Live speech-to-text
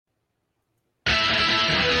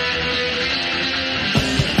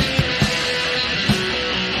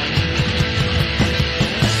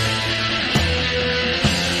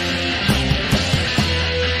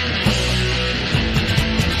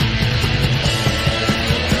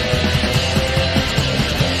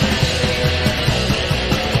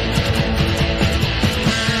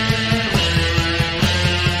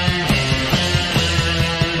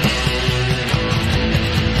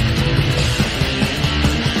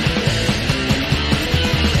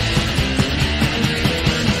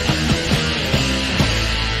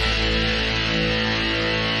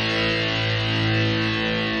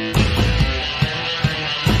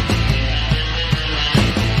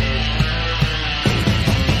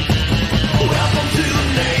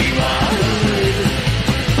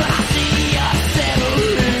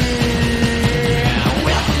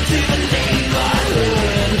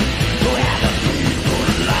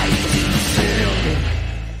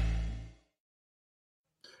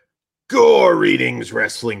Greetings,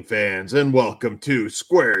 wrestling fans, and welcome to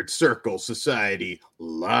Squared Circle Society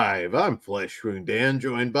Live. I'm Flesh Wound Dan,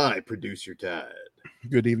 joined by producer Todd.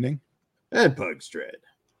 Good evening. And Pug's Dread.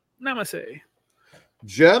 Namaste.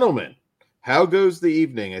 Gentlemen, how goes the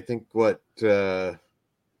evening? I think,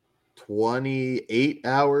 28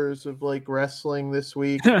 hours of, wrestling this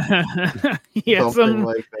week? Yeah, Something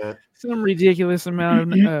like that. Some ridiculous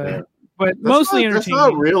amount of... But that's mostly entertaining.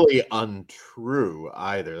 That's not really untrue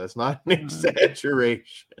either. That's not an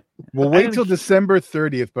exaggeration. We'll wait till December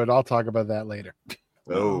 30th, but I'll talk about that later.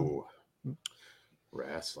 Oh,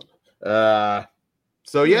 wrestling. So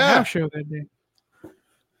yeah, house show that day.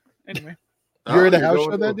 Anyway, you're at a house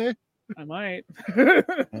show that day. I might.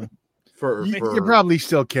 You probably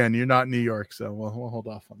still can. You're not in New York, so we'll hold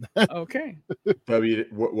off on that. Okay.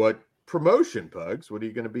 What promotion, Pugs? What are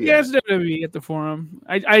you going to be? Yeah, it's WWE at the Forum.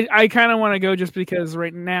 I kind of want to go just because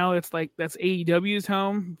right now it's like that's AEW's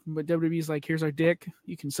home, but WWE's like, here's our dick,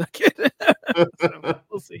 you can suck it. So,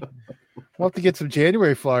 we'll see. We'll have to get some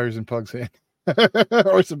January flyers in Pug's hand,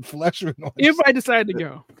 or some flesh. If I decide to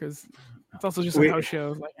go, because it's also just a house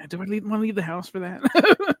show. Like, do I want to leave the house for that?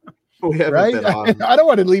 Right? I don't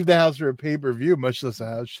want to leave the house for a pay-per-view, much less a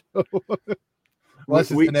house show.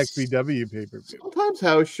 Unless it's an XPW pay-per-view. Sometimes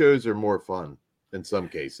house shows are more fun in some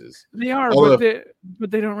cases. They are, but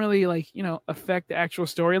they don't really affect the actual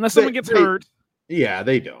story unless someone gets hurt. Yeah,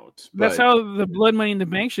 they don't. That's how the Blood Money in the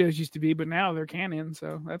Bank shows used to be, but now they're canon,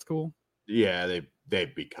 so that's cool. Yeah,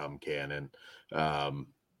 they've become canon.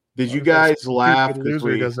 Did you guys laugh?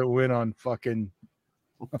 Loser doesn't win on fucking.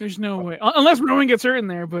 There's no way, unless Roman gets hurt in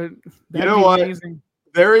there. But you know what? Amazing.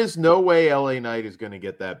 There is no way LA Knight is going to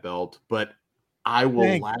get that belt, but I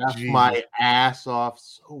will laugh my ass off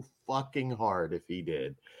so fucking hard if he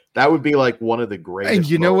did. That would be like one of the greatest. And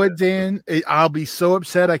you know what, Dan? I'll be so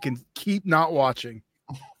upset I can keep not watching.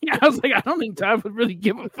 Yeah, I was like, I don't think Todd would really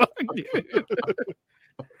give a fuck, dude.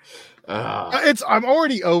 I'm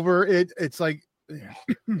already over it. It's like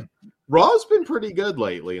Raw's been pretty good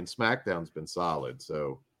lately, and SmackDown's been solid.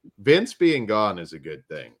 So Vince being gone is a good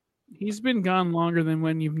thing. He's been gone longer than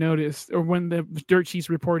when you've noticed, or when the dirt sheets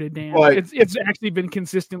reported, Dan. But it's actually been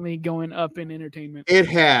consistently going up in entertainment. It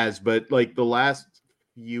has, but like the last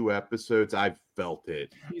few episodes, I've felt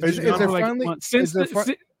it. Since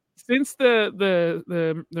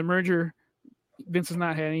the merger, Vince has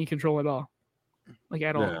not had any control at all,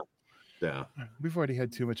 at all. Yeah, we've already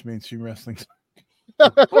had too much mainstream wrestling.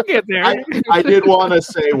 We'll get there. I did want to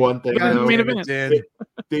say one thing.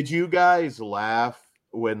 Did you guys laugh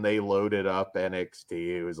when they loaded up NXT?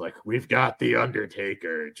 It was like, we've got The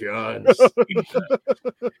Undertaker, John.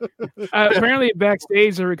 Apparently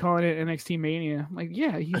backstage they were calling it NXT Mania. I'm like,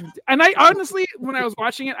 yeah. And I honestly, when I was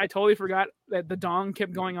watching it, I totally forgot that the dong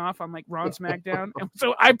kept going off on Raw and SmackDown. And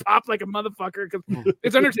so I popped like a motherfucker because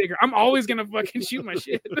it's Undertaker. I'm always going to fucking shoot my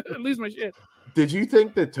shit, lose my shit. Did you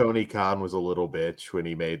think that Tony Khan was a little bitch when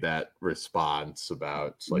he made that response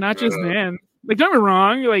about not just then? Don't get me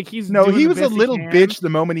wrong. He was a little bitch the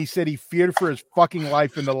moment he said he feared for his fucking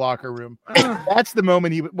life in the locker room. That's the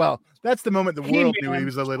moment that's the moment the world knew he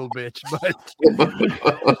was a little bitch. But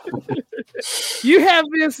you have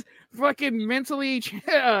this fucking mentally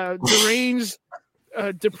deranged,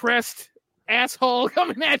 depressed asshole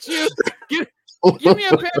coming at you. Give me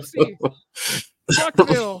a Pepsi. Fuck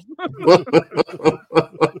Bill.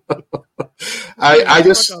 I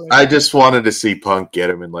just wanted to see Punk get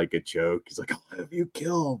him in a joke. He's like, I'll have you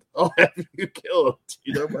killed.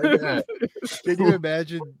 You know, my God. Can you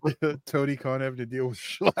imagine Tony Khan having to deal with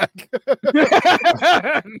Schlack?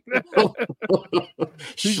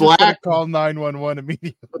 Schlack call 911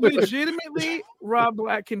 immediately. Legitimately, Rob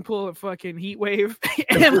Black can pull a fucking heat wave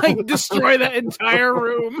and destroy that entire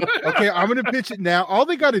room. Okay, I'm gonna pitch it now. All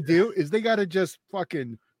they got to do is they got to just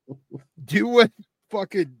fucking do what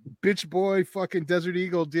fucking bitch boy fucking Desert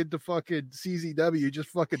Eagle did to fucking CZW. Just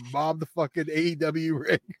fucking mob the fucking AEW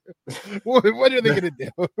ring. What are they gonna do?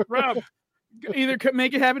 Rob, either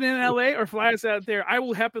make it happen in LA or fly us out there. I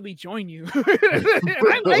will happily join you. And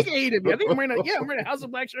I like AEW. I think I'm wearing a House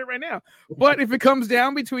of Black shirt right now. But if it comes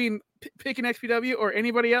down between picking XPW or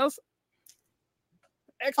anybody else,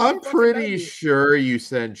 I'm pretty sure you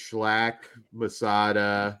send Schlack,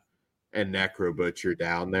 Masada, and Necro Butcher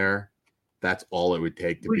down there. That's all it would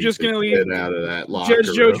take to We're be just going to leave out of that locker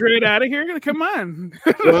Judge Joe Dredd out of here. Come on.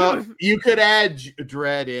 Well, you could add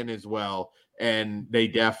Dredd in as well, and they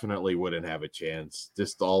definitely wouldn't have a chance.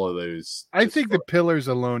 Just all of those. I think the pillars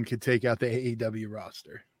alone could take out the AEW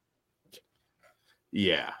roster.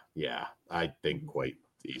 Yeah, I think quite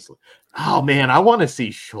easily. Oh man, I want to see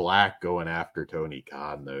Schlack going after Tony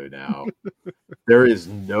Khan though. Now There is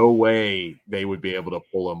no way they would be able to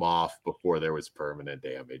pull him off before there was permanent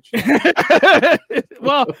damage.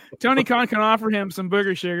 Well, Tony Khan can offer him some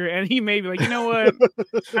booger sugar, and he may be like, you know what?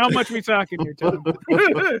 How much we talking here, Tom?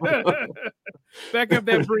 Back up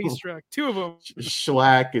that breeze truck. 2 of them.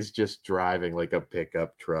 Schlack is just driving like a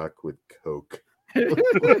pickup truck with Coke.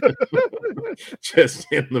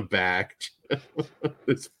 Just in the back.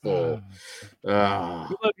 It's full. We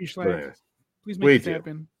love you, Schlack. Please make it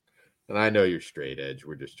happen. And I know you're straight edge.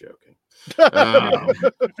 We're just joking.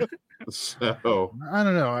 So I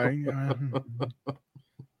don't know.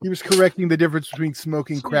 He was correcting the difference between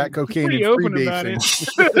smoking crack cocaine and freebasing.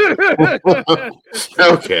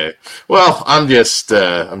 Okay. Well, I'm just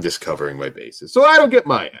covering my bases, so I don't get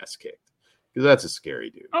my ass kicked because that's a scary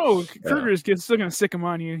dude. Oh, Kruger's still gonna sick him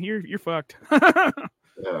on you. You're fucked. You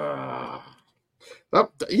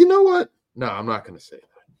know what? No, I'm not gonna say that.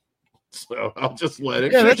 So I'll just let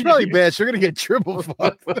it. Yeah, that's probably bad. So you're gonna get triple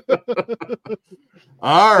fucked.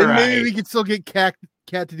 All right. Maybe we can still get Cat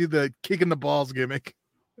to do the kick in the balls gimmick.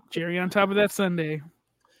 Jerry on top of that Sunday.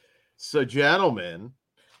 So, gentlemen,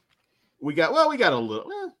 we got a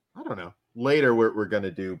little. I don't know. Later, we're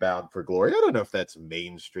gonna do Bound for Glory. I don't know if that's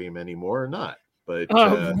mainstream anymore or not. But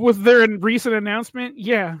with their recent announcement,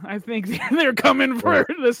 yeah, I think they're coming for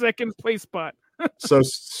the second place spot. So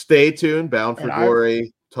stay tuned. Bound for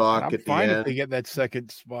Glory. Talk I'm at fine the end. if they get that second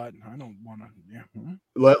spot. I don't want to. Yeah.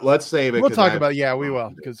 Let's save it. We'll talk about it. Yeah, we will,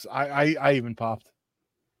 because I even popped.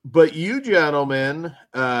 But you gentlemen,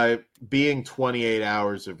 being 28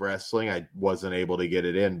 hours of wrestling, I wasn't able to get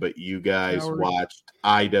it in, but you guys watched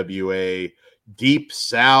IWA Deep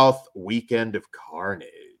South Weekend of Carnage.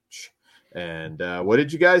 And what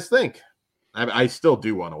did you guys think? I still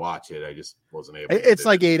do want to watch it. I just wasn't able to. It's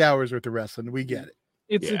like 8 hours worth of wrestling. We get it.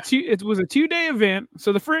 It was a 2-day event.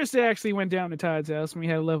 So the first day actually went down to Todd's house and we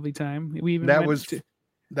had a lovely time. We even that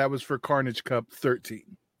was for Carnage Cup 13.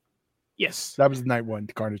 Yes. That was night 1,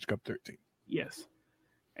 Carnage Cup 13. Yes.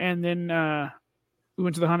 And then we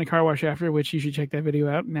went to the Haunted Car Wash after, which you should check that video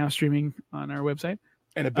out, now streaming on our website.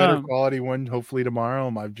 And a better quality one, hopefully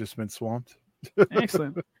tomorrow. I've just been swamped.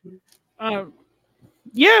 Excellent.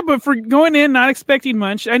 Yeah, but for going in, not expecting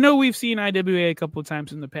much. I know we've seen IWA a couple of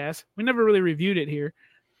times in the past. We never really reviewed it here.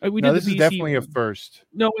 This is definitely a first.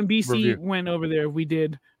 No, when BC went over there, we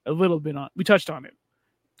did a little bit we touched on it.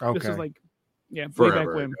 Okay. This is like, way back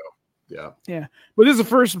when. Yeah. Yeah. But this is the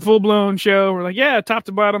first full-blown show. We're like, yeah, top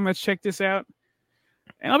to bottom, let's check this out.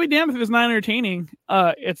 And I'll be damned if it's not entertaining.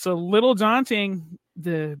 It's a little daunting,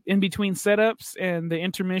 the in-between setups and the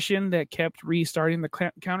intermission that kept restarting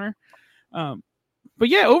the counter. But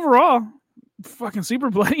yeah, overall, fucking super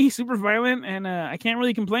bloody, super violent, and I can't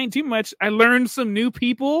really complain too much. I learned some new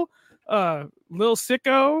people, Lil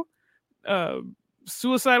Sicko,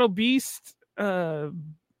 Suicidal Beast, Bryant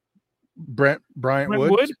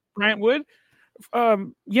Wood.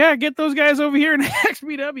 Yeah, get those guys over here in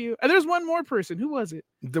XPW. There's one more person. Who was it?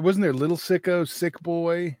 Wasn't there Little Sicko, Sick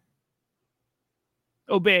Boy?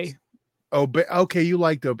 Obey. Okay, you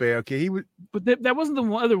liked Obey. Okay, he would, but that wasn't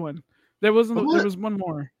the other one. There was one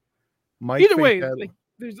more. Mike Either way,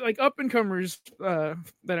 there's like up and comers that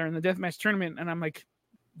are in the deathmatch tournament, and I'm like,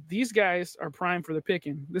 these guys are prime for the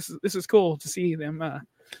picking. This is cool to see them.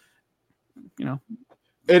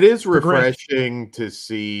 It is refreshing to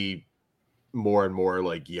see more and more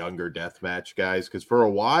like younger deathmatch guys, because for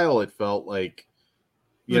a while it felt like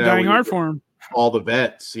dying hard for them. All the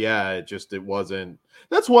vets, it wasn't.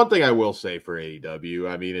 That's one thing I will say for AEW.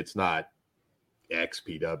 I mean, it's not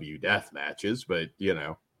XPW death matches, but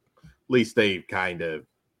at least they kind of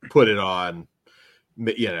put it on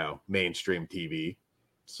mainstream TV,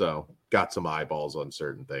 so got some eyeballs on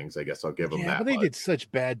certain things. I guess I'll give them that. But they did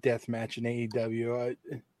such bad death match in AEW.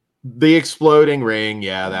 The exploding ring,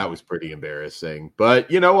 that was pretty embarrassing,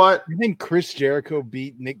 but you know what, I think Chris Jericho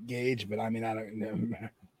beat Nick Gage, but I mean, I don't know.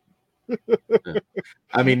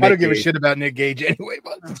 I mean, I don't give a shit about Nick Gage anyway,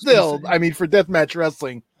 but still, I mean, for deathmatch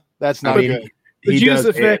wrestling, that's not good. The Judas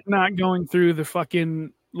effect not going through the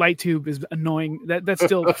fucking light tube is annoying. That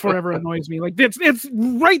still forever annoys me. Like it's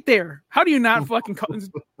right there. How do you not fucking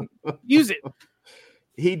use it?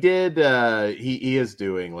 He did. He is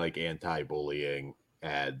doing like anti-bullying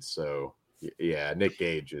ads. So yeah, Nick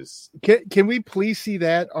Gage is. Can we please see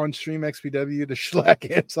that on Stream XPW? The Schlack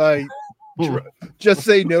anti. Just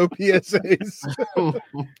say no PSAs.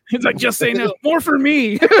 It's like, just say no. More for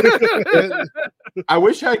me. I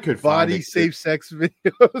wish I could find body safe sex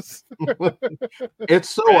videos. It's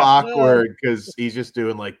so awkward because he's just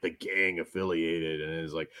doing like the gang affiliated, and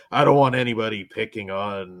it's like, I don't want anybody picking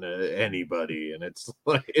on anybody, and it's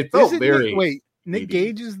like it felt very. Nick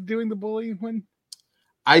Gage is doing the bullying one.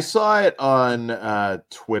 I saw it on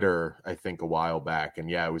Twitter, I think, a while back, and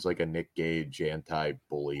yeah, it was like a Nick Gage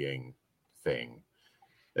anti-bullying thing.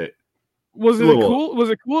 Was it cool? Was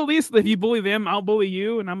it cool at least that if you bully them, I'll bully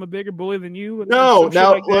you, and I'm a bigger bully than you? No,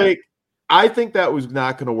 now like I think that was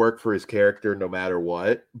not going to work for his character, no matter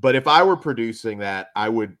what. But if I were producing that, I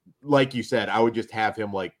would, like you said, I would just have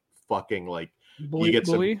him like fucking like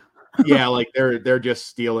bully. Yeah, like they're just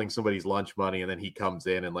stealing somebody's lunch money, and then he comes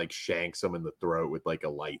in and like shanks them in the throat with like a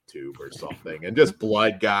light tube or something, and just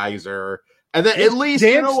blood geyser. And then at least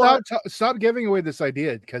Dan, stop giving away this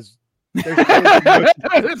idea because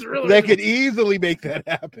they could easily make that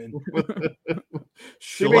happen.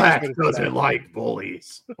 Shlak doesn't like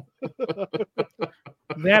bullies.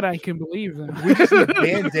 That I can believe. We just need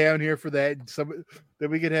Dan down here for that. That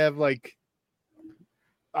we could have like,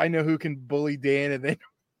 I know who can bully Dan, and then.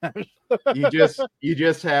 you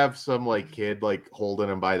just have some like kid like holding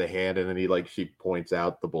him by the hand, and then she points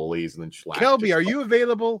out the bullies, and then Shlak. Kelby, are you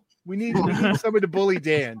available? We need somebody to bully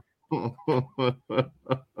Dan.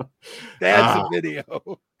 That's a video.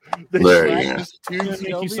 There you go.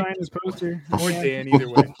 Make you sign his poster or Dan, either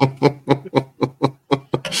way.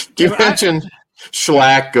 Can you imagine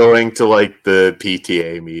Shlak going to like the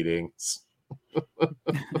PTA meetings?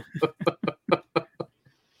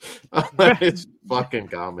 It's fucking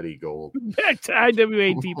comedy gold. Back to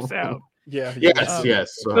IWA Deep South. Yes.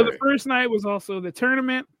 So the first night was also the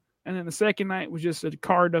tournament, and then the second night was just a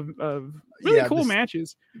card of really cool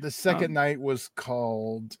matches. The second night was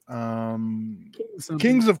called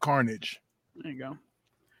Kings of Carnage. There you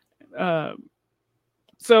go.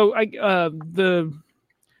 So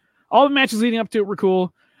all the matches leading up to it were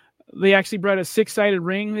cool. They actually brought a 6-sided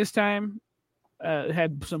ring this time. It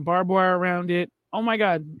had some barbed wire around it. Oh my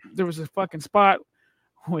God, there was a fucking spot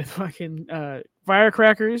with fucking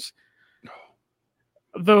firecrackers.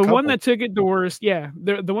 The one that took it the worst,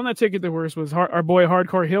 the one that took it the worst was our boy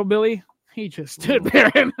Hardcore Hillbilly. He just stood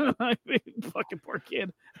there and fucking poor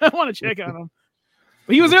kid. I want to check on him.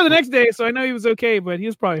 But he was there the next day, so I know he was okay, but he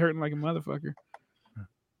was probably hurting like a motherfucker.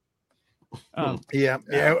 Are we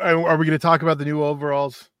going to talk about the new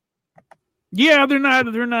overalls? Yeah, they're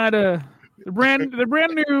brand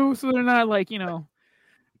new, so they're not like, you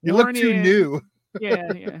look too new. Yeah.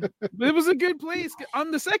 But it was a good place.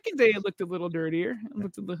 On the second day, it looked a little dirtier.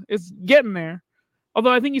 It's getting there.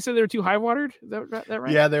 Although I think you said they were too high watered. Is that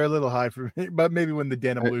right? Yeah, they're a little high for me, but maybe when the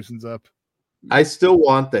denim loosens up. I still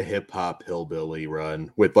want the hip hop hillbilly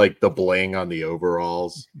run with like the bling on the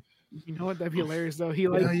overalls. You know what? That'd be hilarious though. He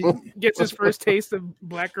gets his first taste of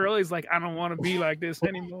black girl. He's like, I don't want to be like this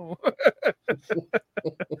anymore.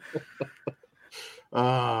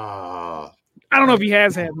 I don't know if he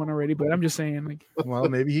has had one already, but I'm just saying. Like, well,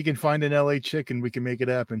 maybe he can find an LA chick and we can make it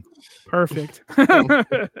happen. Perfect.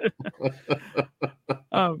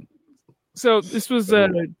 So this was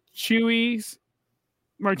Chewy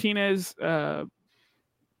Martinez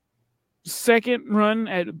second run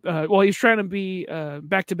at he's trying to be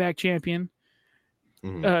back-to-back champion.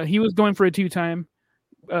 Mm-hmm. He was going for a 2-time.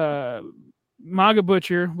 Maga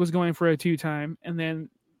Butcher was going for a 2-time, and then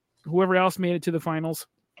whoever else made it to the finals,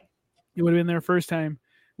 it would have been their first time,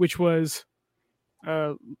 which was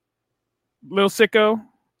Lil Sicko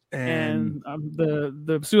and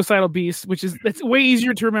the Suicidal Beast, that's way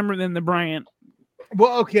easier to remember than the Bryant.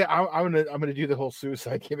 Well, okay, I'm gonna do the whole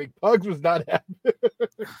suicide gimmick. Pugs was not happy.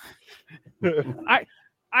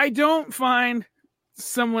 I don't find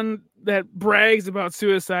someone that brags about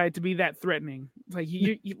suicide to be that threatening. Like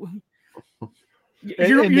you're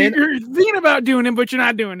thinking about doing it, but you're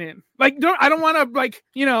not doing it. Like I don't want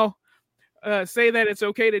to say that it's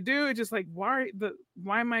okay to do. It's just like why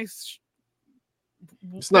am I?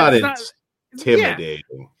 It's not intimidating.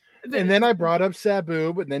 Yeah. And then I brought up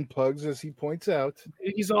Sabu, but then Pugs, as he points out,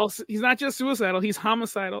 he's not just suicidal, he's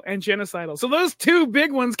homicidal and genocidal. So those two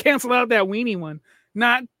big ones cancel out that weenie one.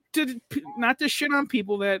 Not to shit on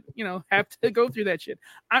people that have to go through that shit.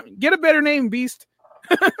 Get a better name, Beast.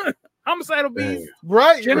 Homicidal Beast,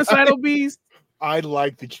 right? Genocidal Beast. I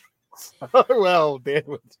like the. Well, Dan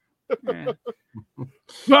was. Yeah.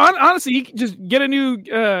 But honestly, you can just get a new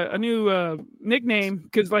nickname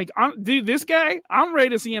because, dude, this guy, I'm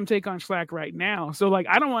ready to see him take on Shlak right now. So,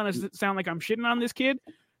 I don't want to sound like I'm shitting on this kid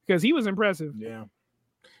because he was impressive. Yeah.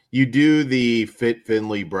 You do the Fit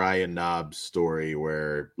Finley Brian Knobbs story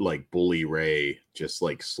where Bully Ray just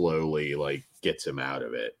slowly gets him out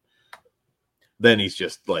of it. Then he's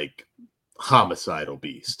just homicidal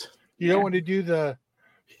beast. You don't want to do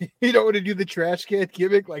the trash can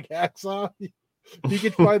gimmick like Hacksaw. You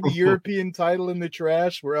could find the European title in the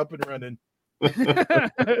trash. We're up and running.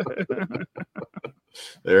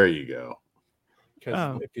 There you go.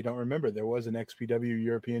 Because if you don't remember, there was an XPW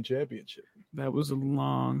European Championship. That was a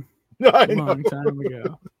long time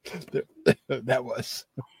ago. That was.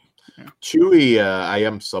 Chewy, I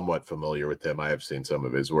am somewhat familiar with him. I have seen some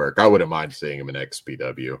of his work. I wouldn't mind seeing him in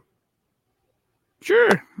XPW.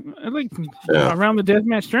 Sure. I like around the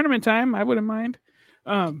deathmatch tournament time, I wouldn't mind.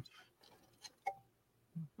 I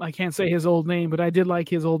can't say his old name, but I did like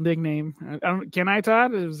his old nickname. Can I,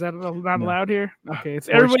 Todd? Is that not allowed here? Okay, it's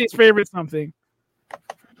everybody's favorite something.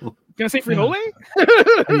 Can I say Frihole?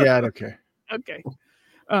 Yeah, I don't care. Okay.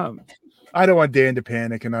 I don't want Dan to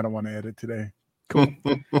panic, and I don't want to edit today. Cool.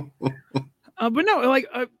 But no, like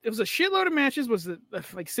it was a shitload of matches. Was it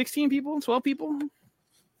like 16 people, 12 people?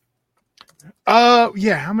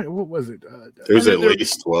 Yeah. How many? What was it? There's at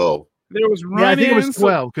least 12. There was I think it was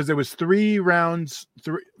 12 because there was 3 rounds,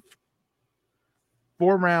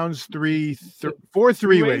 4 rounds, 4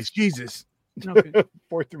 3-ways. Jesus, okay.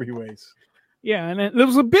 4 3-ways. Yeah, and it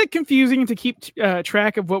was a bit confusing to keep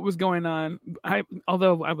track of what was going on.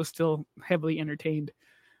 Although I was still heavily entertained.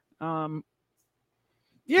 Yeah.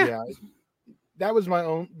 That was my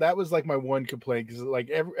own. That was like my one complaint because,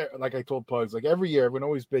 like I told Pugs, like every year, everyone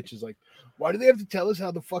always bitches, like, why do they have to tell us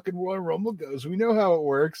how the fucking Royal Rumble goes? We know how it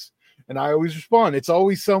works, and I always respond, it's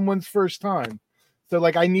always someone's first time. So,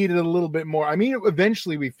 like, I needed a little bit more. I mean,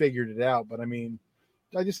 eventually we figured it out, but I mean,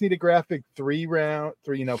 I just need a graphic 4 round,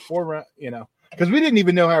 because we didn't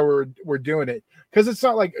even know how we're doing it. Because it's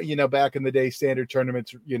not like back in the day, standard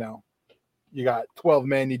tournaments, you got 12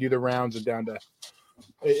 men, you do the rounds and down to.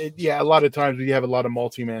 A lot of times we have a lot of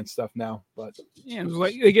multi-man stuff now, but yeah, it was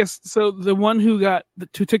like, I guess so. The one who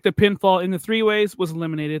took the pinfall in the 3-ways was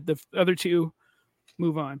eliminated. The other 2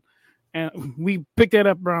 move on, and we picked that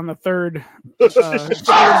up around the third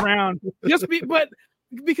round. But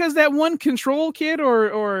because that one control kid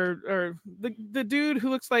or the dude who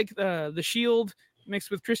looks like the Shield mixed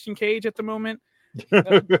with Christian Cage at the moment,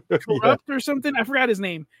 Corrupt or something. I forgot his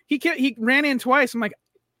name. He ran in twice. I'm like,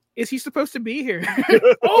 is he supposed to be here?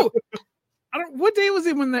 What day was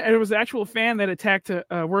it when there was an actual fan that attacked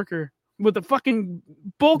a worker with a fucking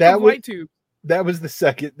bulk of light tube? That was the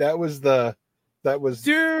second. That was dude.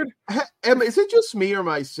 Is it just me or am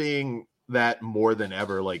I seeing that more than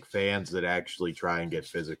ever? Like fans that actually try and get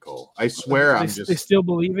physical. I swear, they still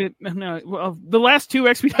believe it. No, well, the last 2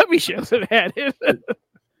 XPW shows have had it.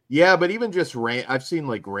 Yeah, but even just I've seen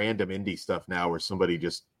like random indie stuff now where somebody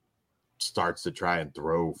just starts to try and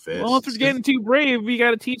throw fists. Well, if they're getting too brave, we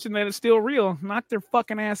got to teach them that it's still real. Knock their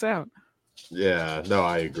fucking ass out. Yeah, no,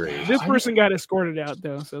 I agree. This person got escorted out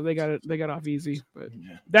though, so they got off easy. But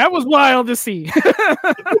that was wild to see.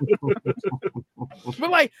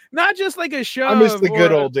 But like, not just like a show. I miss the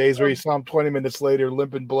good old days where you saw him 20 minutes later,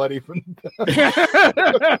 limp and bloody from. Here,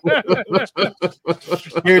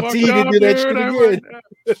 T to do that shit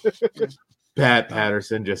again. Pat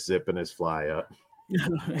Patterson just zipping his fly up.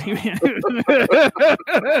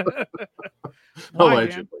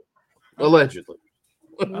 Allegedly.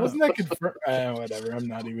 Wasn't that confirmed? Whatever. I'm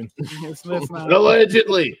not even.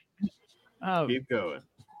 Allegedly. Keep going.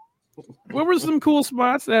 What were some cool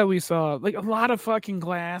spots that we saw? Like a lot of fucking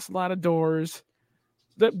glass, a lot of doors.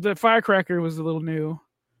 The firecracker was a little new.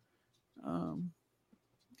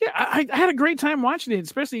 I had a great time watching it,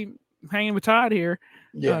 especially hanging with Todd here.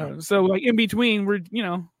 Yeah. So like in between, we're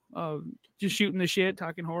just shooting the shit,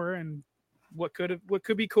 talking horror, and what could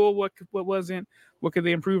be cool, what wasn't, what could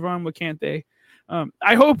they improve on, what can't they?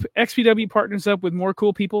 I hope XPW partners up with more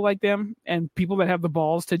cool people like them and people that have the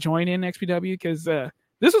balls to join in XPW because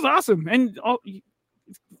this was awesome and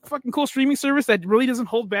fucking cool streaming service that really doesn't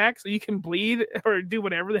hold back, so you can bleed or do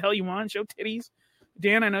whatever the hell you want, show titties.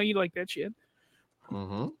 Dan, I know you like that shit.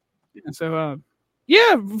 Mm-hmm. Yeah, so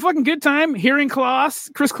fucking good time hearing Chris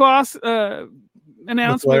Kloss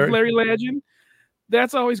announced with Larry Legend.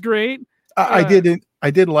 That's always great. I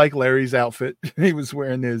did like Larry's outfit. He was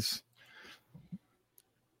wearing his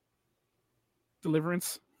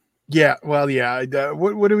Deliverance. Yeah, well, yeah.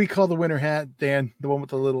 What do we call the winter hat, Dan? The one with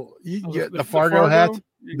the little the Fargo hat.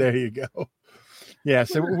 There you go. Yeah,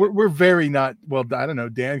 so we're very not well. I don't know.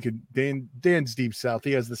 Dan's deep south.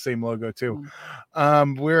 He has the same logo too.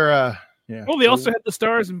 Yeah. Oh, they also had the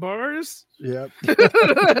stars and bars. Yep.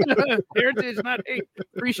 Heritage, not hate.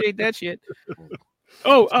 Appreciate that shit.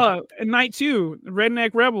 Oh, night 2,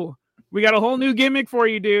 Redneck Rebel. We got a whole new gimmick for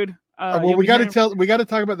you, dude. We got to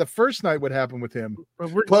talk about the first night. What happened with him?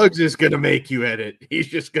 Pugs is gonna make you edit. He's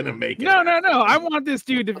just gonna make it. No. I want this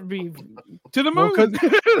dude to be to the moon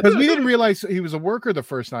because we didn't realize he was a worker the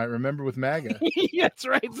first night. Remember with MAGA? Yeah, that's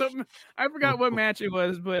right. I forgot what match it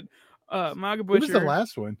was, but MAGA Butcher. It was the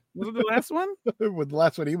last one. Was it the last one? With the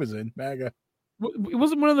last one he was in MAGA. It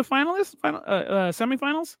wasn't one of the finalists,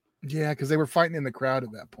 semifinals. Yeah, because they were fighting in the crowd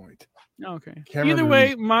at that point. Okay. Can't Either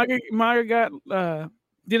remember way, Maga got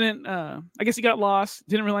didn't. I guess he got lost.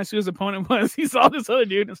 Didn't realize who his opponent was. He saw this other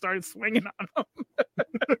dude and started swinging on him.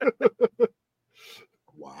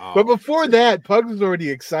 Wow. But before that, Pugs was already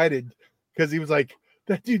excited because he was like,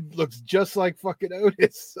 "That dude looks just like fucking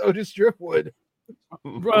Otis Driftwood."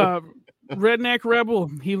 Redneck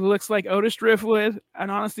Rebel. He looks like Otis Driftwood.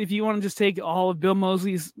 And honestly, if you want to just take all of Bill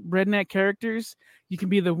Moseley's redneck characters, you can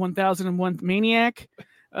be the 1001 Maniac.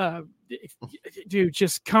 Dude,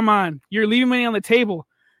 just come on. You're leaving money on the table.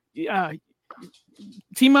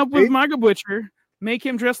 Team up with Maga Butcher. Make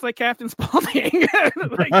him dress like Captain Spaulding.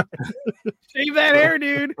 Like, shave that hair,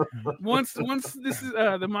 dude. Once this is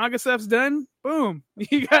the Maga stuff's done, boom.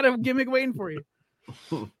 You got a gimmick waiting for you.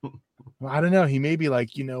 I don't know. He may be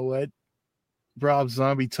like, you know what? Rob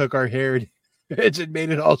Zombie took our heritage and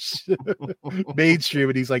made it all mainstream,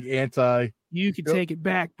 and he's like anti. You can take it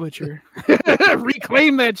back, Butcher.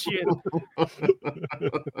 Reclaim that shit.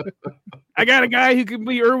 I got a guy who can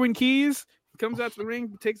be Irwin Keys. Comes out to the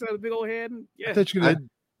ring, takes out a big old head. And, yeah, I thought you could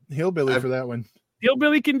Hillbilly for that one.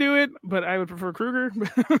 Hillbilly can do it, but I would prefer Kruger.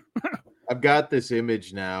 I've got this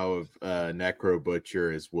image now of Necro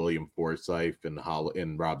Butcher as William Forsythe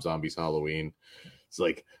in Rob Zombie's Halloween. It's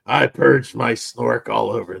like, I purged my snork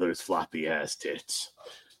all over those floppy ass tits.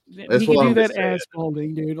 That's he can do that ass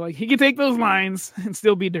Spaulding, dude. Like, he can take those lines and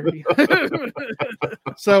still be dirty.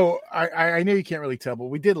 So I know you can't really tell, but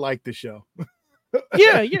we did like the show.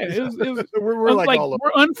 Yeah. It was we're like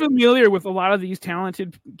we're unfamiliar with a lot of these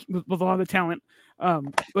talented, with a lot of the talent.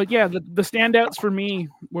 But yeah, the standouts for me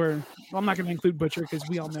were, well, I'm not going to include Butcher because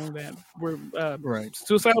we all know that, were right.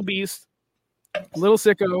 Suicidal Beast, Little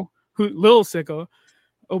Sicko,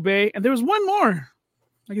 Obey, and there was one more.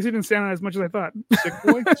 I guess he didn't stand out as much as I thought. Sick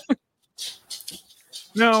Boy?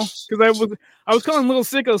 No, because I was calling Little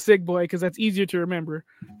Sicko Sick Boy because that's easier to remember.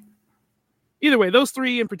 Either way, those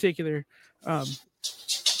three in particular.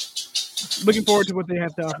 Looking forward to what they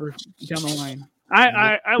have to offer down the line.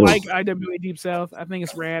 I like IWA Deep South. I think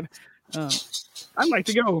it's rad. I'd like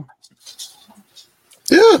to go.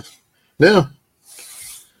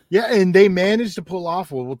 Yeah, and they managed to pull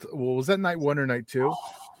off. Well, was that night one or night two?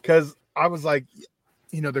 Because I was like,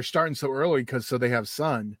 they're starting so early so they have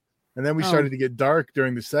sun, and then we started to get dark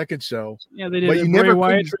during the second show. Yeah, they did a Bray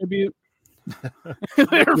Wyatt tribute.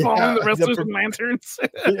 They were following the wrestlers with lanterns.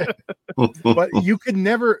 But you could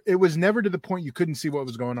never. It was never to the point you couldn't see what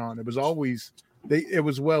was going on. It was always it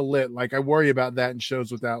was well lit. Like, I worry about that in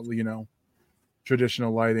shows without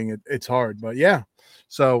traditional lighting. It's hard, but yeah.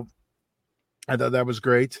 So I thought that was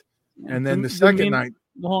great. And then the second night,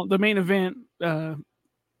 the main event, it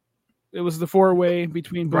was the 4-way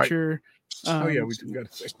between Butcher. Right. We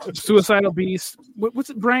got to say Suicidal Beast. What's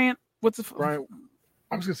it, Bryant? Bryant?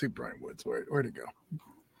 I was gonna say Brian Woods. Where'd it go?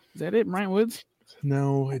 Is that it, Brian Woods?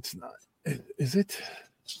 No, it's not. Is it?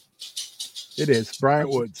 It is Bryant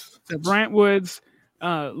Woods. So Bryant Woods,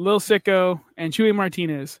 Lil Sicko, and Chewy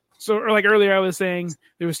Martinez. So, like earlier, I was saying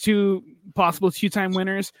there was two possible 2-time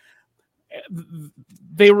winners.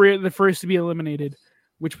 They were the first to be eliminated,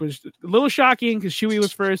 which was a little shocking because Chewy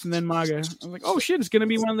was first and then Maga. I was like, oh shit, it's gonna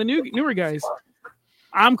be one of the newer guys.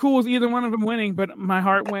 I'm cool with either one of them winning, but my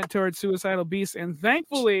heart went towards Suicidal Beast, and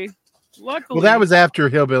thankfully, luckily, well, that was after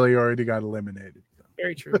Hillbilly already got eliminated.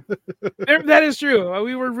 Very true. That is true.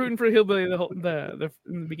 We were rooting for Hillbilly in the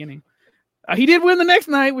beginning. He did win the next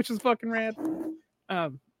night, which was fucking rad.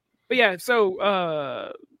 But yeah,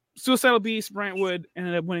 so Suicidal Beast, Bryant Wood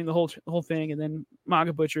ended up winning the whole thing, and then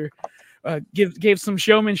Maga Butcher gave some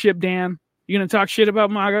showmanship. Dan, you gonna talk shit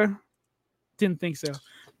about Maga? Didn't think so.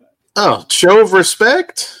 Oh, show of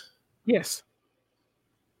respect? Yes.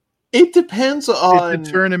 It depends on the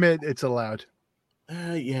tournament. It's allowed.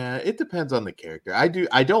 Yeah, it depends on the character. I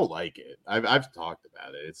don't like it. I've talked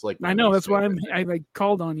about it. It's like, I know, that's why I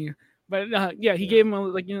called on you. But yeah, he gave him a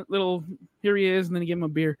little, here he is, and then he gave him a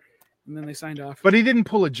beer, and then they signed off. But he didn't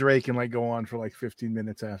pull a Drake and go on for 15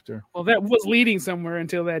 minutes after. Well, that was leading somewhere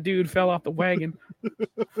until that dude fell off the wagon.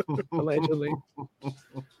 Allegedly.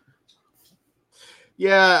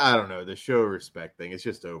 Yeah, I don't know. The show of respect thing, it's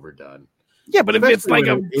just overdone. Yeah, but especially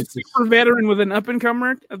if it's a super veteran with an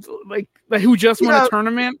up-and-comer, like who just won a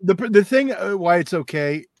tournament. The thing why it's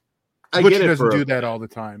okay, Butcher doesn't do that all the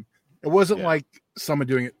time. It wasn't like someone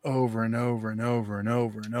doing it over and over and over and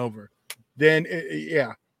over and over. Then,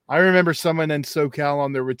 I remember someone in SoCal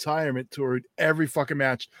on their retirement tour every fucking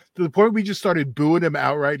match to the point we just started booing him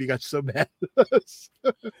outright. He got so mad at us.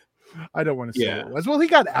 I don't want to say it was. Well, he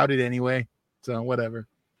got outed anyway. So whatever.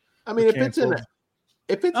 I mean, if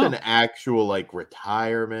If it's an actual like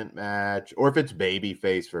retirement match, or if it's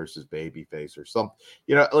babyface versus babyface or something,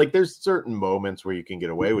 like there's certain moments where you can get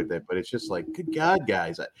away with it, but it's just like, good God,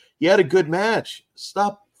 guys, you had a good match.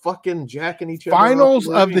 Stop fucking jacking each other. Finals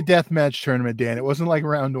of the deathmatch tournament, Dan. It wasn't like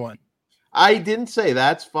round one. I didn't say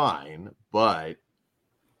that's fine, but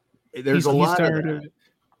there's a lot of that.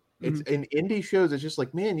 It's in indie shows. It's just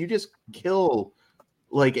like, man, you just kill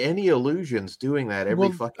like any illusions doing that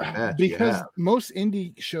every fucking match. Because most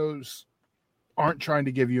indie shows aren't trying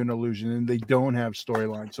to give you an illusion, and they don't have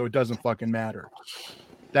storyline, so it doesn't fucking matter.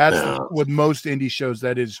 That's with most indie shows.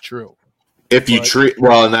 That is true. If you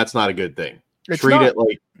and that's not a good thing. Treat it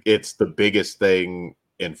like it's the biggest thing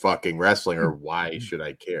in fucking wrestling, or why should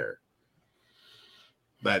I care?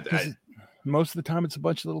 But most of the time, it's a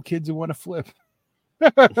bunch of little kids who want to flip.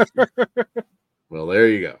 Well, there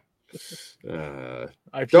you go.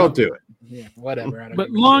 Don't do it. Yeah, whatever. But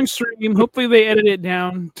long stream. Hopefully, they edit it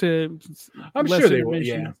down to. I'm sure they will.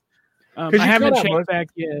 Yeah. I haven't checked back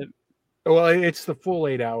yet. Well, it's the full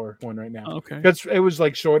 8-hour one right now. Okay. Because it was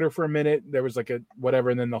like shorter for a minute. There was like a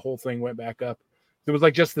whatever, and then the whole thing went back up. It was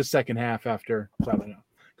like just the second half after. So I don't know.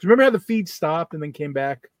 Because remember how the feed stopped and then came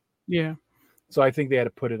back? Yeah. So I think they had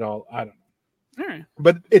to put it all. I don't know. All right.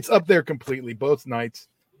 But it's up there completely, both nights.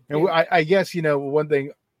 And I guess, one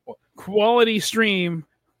thing. Quality stream,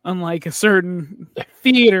 unlike a certain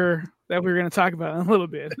theater that we're going to talk about in a little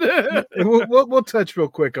bit. we'll touch real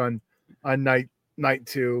quick on night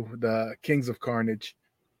 2, the Kings of Carnage.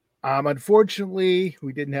 Unfortunately,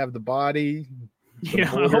 we didn't have the body.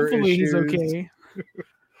 Hopefully he's okay.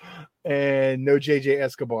 And no JJ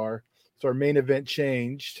Escobar. So our main event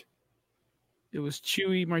changed. It was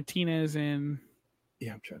Chewy Martinez and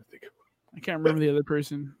I'm trying to think. I can't remember the other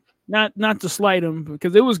person. Not to slight him,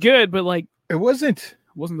 because it was good, but like it wasn't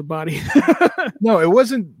the body. No, it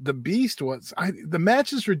wasn't the Beast. The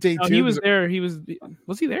matches for day 2? He was there.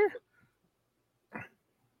 Was he there?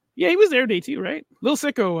 Yeah, he was there day 2, right? Lil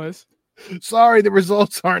Sicko was. Sorry, the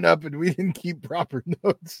results aren't up, and we didn't keep proper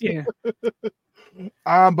notes. Yeah.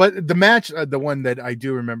 But the match, the one that I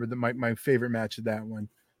do remember, that my favorite match of that one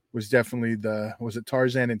was definitely was it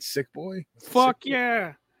Tarzan and Sick Boy? Fuck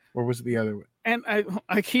yeah. Or was it the other one? And I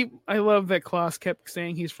love that Klaus kept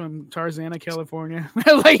saying he's from Tarzana, California.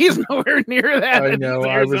 Like he's nowhere near that. I know.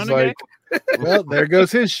 I was like, well, there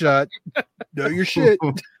goes his shot. Know your shit.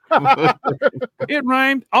 It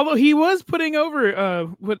rhymed. Although he was putting over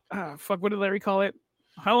what did Larry call it?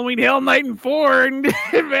 Halloween Hell Night and 4 and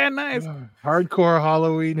Van Nuys. Hardcore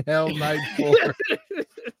Halloween Hell Night 4.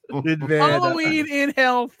 Halloween in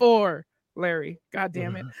Hell 4. Larry. God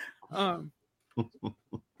damn it.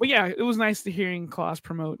 But yeah, it was nice to hearing Klaus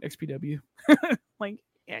promote XPW. Like,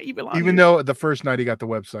 yeah, you belong. Even though the first night he got the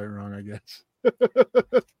website wrong, I guess.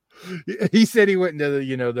 He said he went into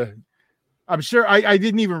the I'm sure I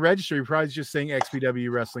didn't even register. He probably just saying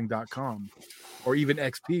xpwwrestling.com or even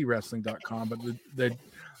xpwrestling.com, but the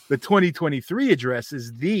 2023 address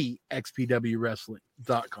is the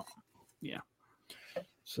xpwwrestling.com. Yeah.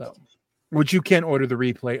 So, which you can order the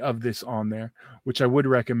replay of this on there, which I would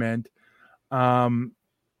recommend.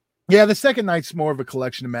 Yeah, the second night's more of a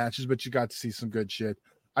collection of matches, but you got to see some good shit.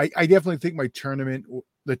 I definitely think the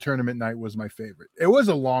tournament night was my favorite. It was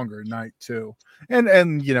a longer night too,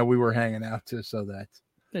 and we were hanging out too, so that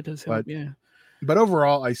does help. Yeah, but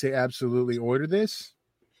overall, I say absolutely order this.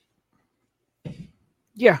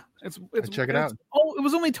 Yeah, it's check it out. Oh, it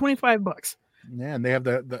was only $25. Yeah, and they have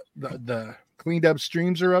the cleaned up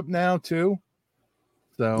streams are up now too.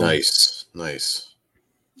 So nice.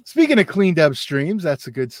 Speaking of cleaned up streams, that's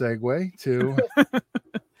a good segue to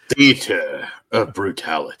Theater of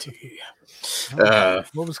Brutality.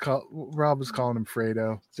 What was called? Rob was calling him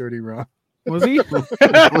Fredo. Dirty Rob. Was he? And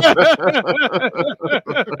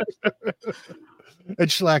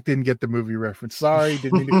Schlack didn't get the movie reference. Sorry,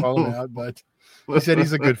 didn't mean to call him out, but he said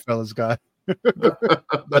he's a Goodfellas guy.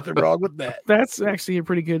 Nothing wrong with that. That's actually a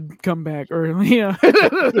pretty good comeback, or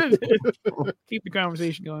keep the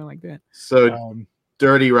conversation going like that. So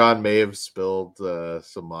Dirty Ron may have spilled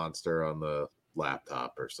some monster on the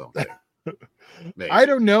laptop or something. I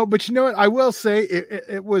don't know, but you know what? I will say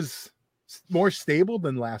it was more stable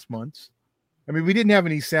than last month's. I mean, we didn't have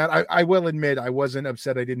any sound. I will admit I wasn't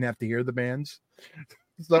upset I didn't have to hear the bands.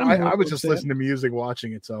 So I was just listening to music,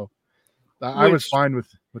 watching it. So I was fine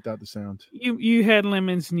without the sound. You had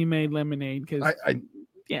lemons and you made lemonade because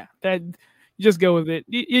that just go with it.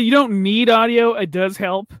 You don't need audio. It does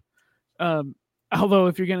help. Although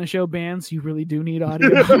if you're going to show bands, you really do need audio.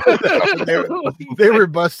 they were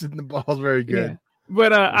busting the balls very good.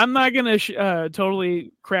 But I'm not gonna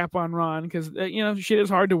totally crap on Ron because shit is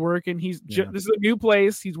hard to work, and this is a new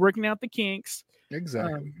place. He's working out the kinks.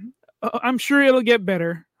 Exactly. I'm sure it'll get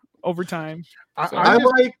better over time. I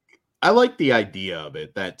like the idea of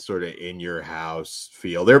it, that sort of in your house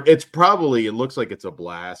feel. It looks like it's a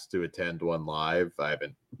blast to attend one live. I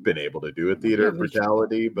haven't been able to do a Theater of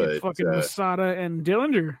Brutality, but fucking Masada and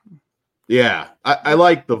Dillinger. Yeah, I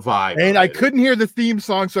like the vibe. And I couldn't hear the theme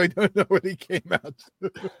song, so I don't know when he came out.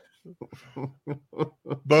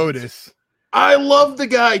 Bodis. I love the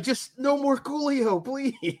guy. Just no more Coolio,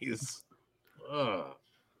 please. I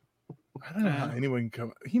don't know how anyone can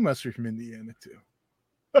come. He must be from Indiana too.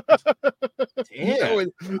 Damn.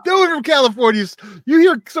 No one from California. You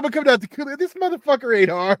hear someone coming out to Coolio. This motherfucker ain't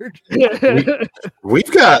hard.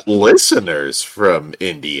 We've got listeners from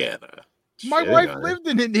Indiana. My wife lived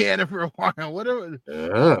in Indiana for a while. Whatever.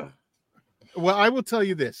 Well, I will tell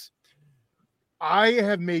you this. I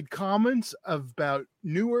have made comments about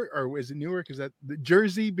Newark, or is it Newark? Is that the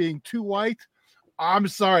Jersey being too white? I'm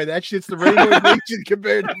sorry, that shit's the rainbow nation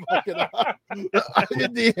compared to fucking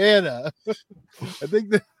Indiana. I think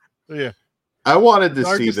that, yeah. I wanted to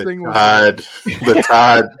see the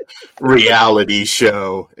Todd reality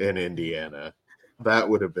show in Indiana. That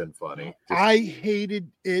would have been funny. I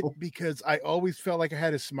hated it because I always felt like I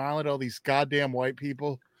had to smile at all these goddamn white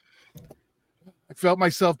people. I felt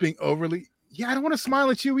myself being overly. Yeah, I don't want to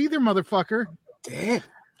smile at you either, motherfucker. Damn.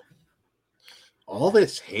 All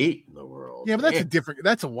this hate in the world. Yeah, but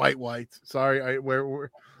that's a white. Sorry, I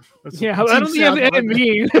don't think have that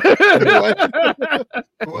mean.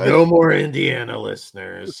 No more Indiana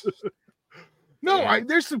listeners. No,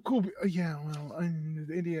 there's some cool. Yeah, well,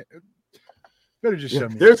 Indiana. Better just show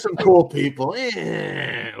me. There's some cool people.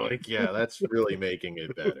 That's really making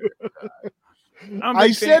it better.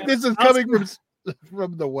 I said this is coming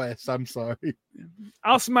from the West. I'm sorry.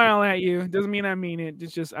 I'll smile at you. Doesn't mean I mean it.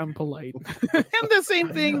 It's just I'm polite. And the same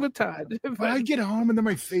thing with Todd. But I get home and then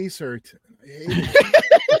my face hurts. You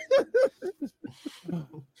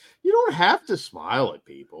don't have to smile at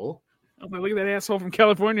people. Oh, look at that asshole from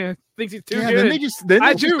California. Thinks he's too good.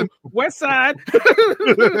 I do. West Side.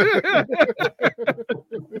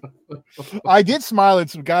 I did smile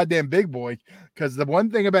at some goddamn Big Boy because the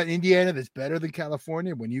one thing about Indiana that's better than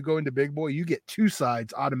California, when you go into Big Boy, you get two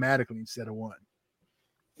sides automatically instead of one.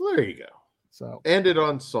 Well, there you go. So ended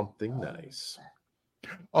on something nice.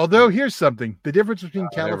 Although here's something: the difference between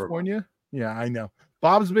California, I know.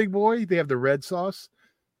 Bob's Big Boy, they have the red sauce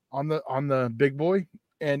on the Big Boy.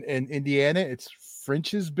 And in Indiana, it's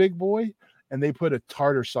French's Big Boy, and they put a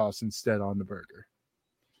tartar sauce instead on the burger.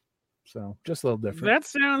 So just a little different. That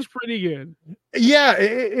sounds pretty good. Yeah,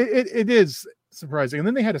 it is surprising. And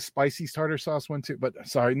then they had a spicy tartar sauce one too. But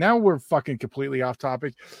sorry, now we're fucking completely off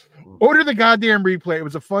topic. Order the goddamn replay. It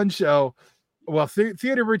was a fun show. Well,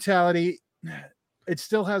 Theater Brutality, it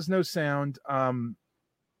still has no sound.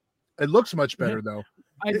 It looks much better though.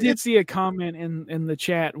 I did see a comment in the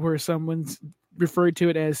chat where someone's referred to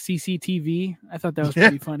it as CCTV. I thought that was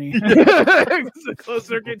pretty funny. It's a closed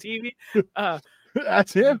circuit TV.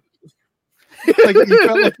 That's him. Like you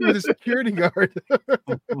felt like you were the security guard.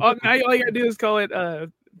 Now all you gotta do is call it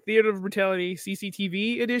Theater of Brutality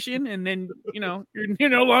CCTV edition, and then you're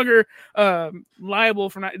no longer liable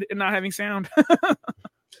for not having sound.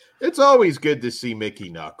 It's always good to see Mickey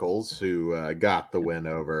Knuckles, who got the win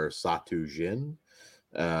over Satu Jin.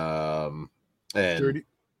 And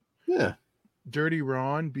Dirty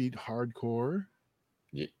Ron beat Hardcore.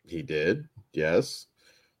 He did, yes.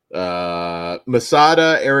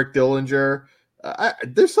 Masada, Eric Dillinger.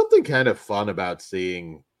 There's something kind of fun about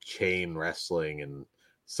seeing chain wrestling and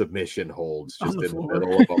submission holds just in the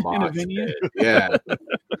middle of a mosh pit. Yeah,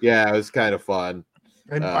 it was kind of fun.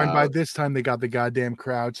 And by this time, they got the goddamn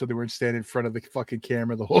crowd, so they weren't standing in front of the fucking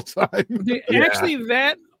camera the whole time. Actually,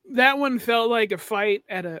 that one felt like a fight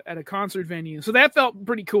at a concert venue, so that felt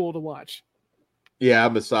pretty cool to watch. Yeah,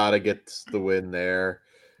 Masada gets the win there.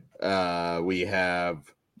 We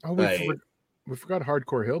have we forgot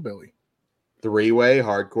Hardcore Hillbilly. Three-way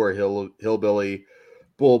Hardcore Hillbilly,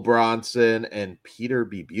 Bull Bronson, and Peter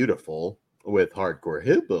Be Beautiful, with Hardcore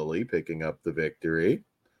Hillbilly picking up the victory.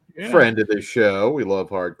 Yeah. Friend of the show. We love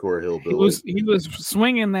Hardcore Hillbilly. He was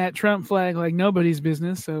swinging that Trump flag like nobody's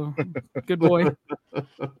business, so good boy.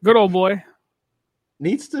 Good old boy.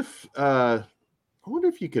 Needs to I wonder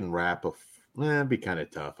if you can wrap it'd be kind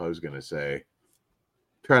of tough. I was going to say,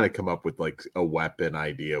 trying to come up with like a weapon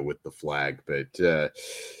idea with the flag, but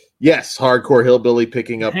yes, Hardcore Hillbilly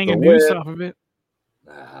picking up hanging the win. Noose off of it.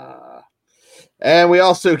 And we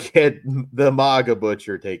also get the MAGA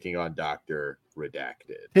Butcher taking on Dr.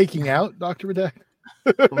 Redacted. Taking out Dr. Redacted?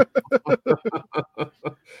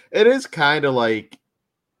 It is kind of like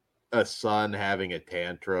a son having a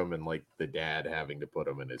tantrum and like the dad having to put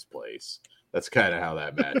him in his place. That's kind of how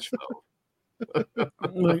that match felt.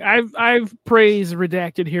 Look, I've praised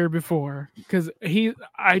Redacted here before because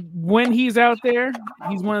when he's out there,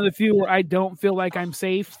 he's one of the few where I don't feel like I'm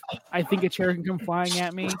safe. I think a chair can come flying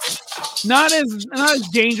at me. Not as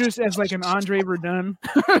dangerous as like an Andre Verdun,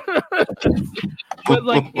 but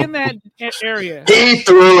like in that area. He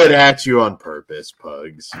threw it at you on purpose,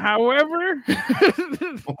 Pugs. However,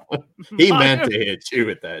 he meant to hit you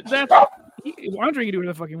with that. Andre can do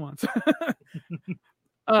whatever the fuck he wants.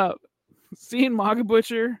 Seeing Maga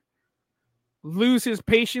Butcher lose his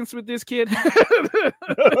patience with this kid,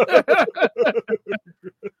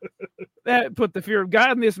 that put the fear of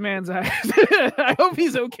God in this man's eyes. I hope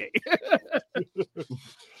he's okay.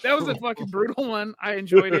 That was a fucking brutal one. I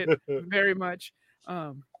enjoyed it very much.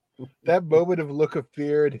 That moment of look of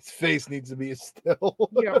fear in his face needs to be still.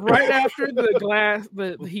 Yeah, right after the glass,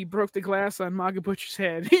 he broke the glass on Maga Butcher's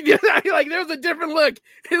head. He did like there was a different look.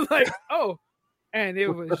 He's like, oh. And it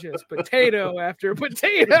was just potato after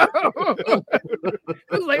potato. It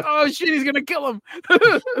was like, oh shit, he's gonna kill him.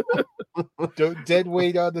 Don't dead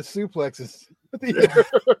weight on the suplexes.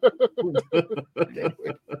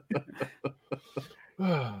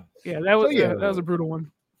 Yeah, that was a brutal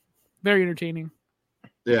one. Very entertaining.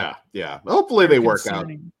 Yeah. Hopefully they work out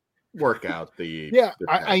the. Yeah,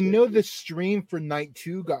 I know the stream for night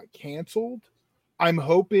 2 got canceled. I'm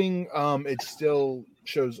hoping it still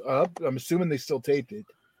shows up. I'm assuming they still taped it.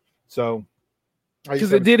 So,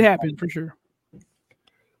 because it did happen for sure.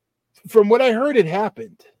 From what I heard, it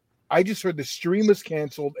happened. I just heard the stream was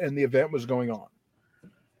canceled and the event was going on.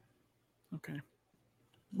 Okay.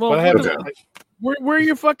 Well, where are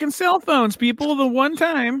your fucking cell phones, people? The one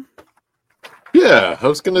time. Yeah, I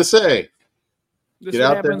was gonna say. This is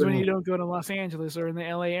what happens when you don't go to Los Angeles or in the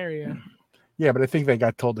LA area. Yeah, but I think they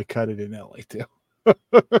got told to cut it in LA too.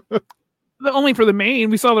 Only for the main.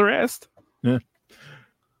 We saw the rest. Yeah.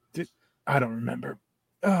 I don't remember.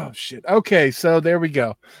 Oh shit. Okay, so there we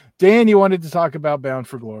go. Dan, you wanted to talk about Bound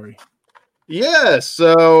for Glory. Yeah,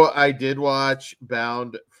 so I did watch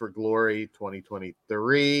Bound for Glory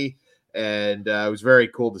 2023, and it was very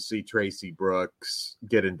cool to see Tracy Brooks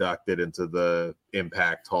get inducted into the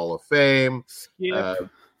Impact Hall of Fame.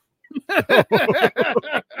 Fast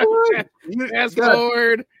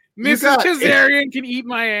forward. Mrs. Kazarian can eat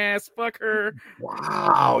my ass. Fuck her.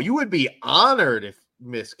 Wow, you would be honored if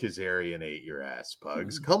Miss Kazarian ate your ass,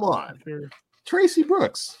 Pugs. Come on. Sure. Tracy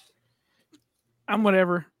Brooks. I'm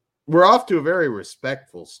whatever. We're off to a very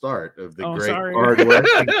respectful start of the great sorry.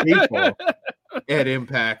 hard-working people at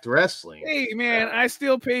Impact Wrestling. Hey, man, I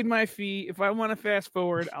still paid my fee. If I want to fast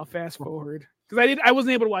forward, I'll fast forward. Because I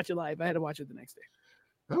wasn't able to watch it live. I had to watch it the next day.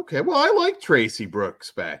 Okay, well, I liked Tracy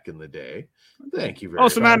Brooks back in the day. Thank you very much.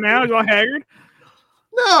 Oh, so not now? You're all haggard?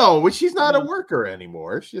 No, but she's not a worker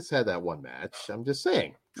anymore. She just had that one match. I'm just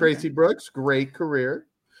saying. Tracy Brooks, great career.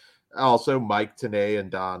 Also, Mike Tenay and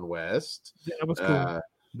Don West. Yeah, that was cool.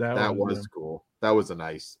 That was cool. That was a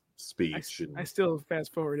nice speech. I still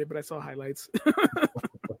fast forwarded, but I saw highlights.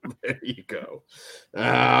 There you go.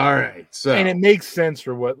 All right. So, and it makes sense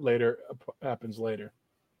for what later happens later.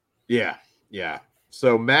 Yeah.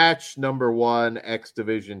 So match number 1, X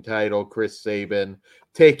Division title, Chris Sabin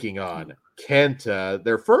taking on Kenta.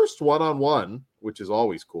 Their first one-on-one, which is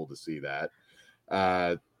always cool to see that.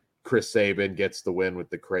 Chris Sabin gets the win with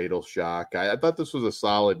the cradle shock. I thought this was a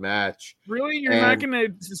solid match. Really? You're not going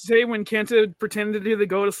to say when Kenta pretended to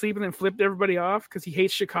go to sleep and then flipped everybody off because he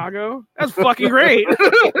hates Chicago? That's fucking great.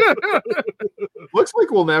 Looks like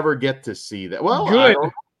we'll never get to see that. Well, good.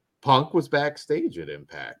 Punk was backstage at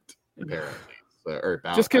Impact, apparently.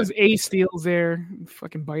 Just because Ace Steel's there,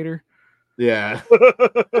 fucking biter. Yeah.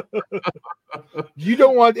 You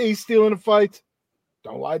don't want Ace Steel in a fight?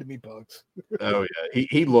 Don't lie to me, Pugs. Oh yeah,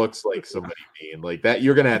 he looks like somebody mean like that.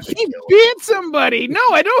 You're gonna have to. He beat somebody. No,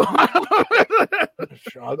 I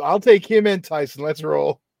don't. I'll take him and Tyson. Let's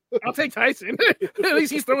roll. I'll take Tyson. At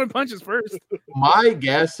least he's throwing punches first. My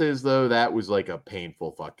guess is though that was like a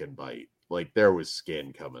painful fucking bite. Like there was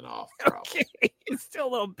skin coming off. Probably. Okay, it's still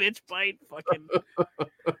a little bitch bite. Fucking.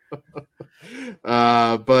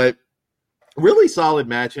 But really solid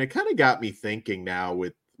match, and it kind of got me thinking now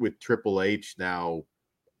with Triple H now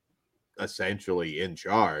essentially in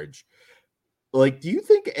charge. Like, do you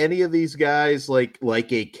think any of these guys, like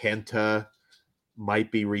a Kenta,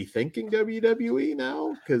 might be rethinking WWE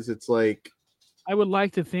now? Because it's like, I would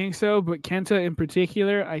like to think so, but Kenta in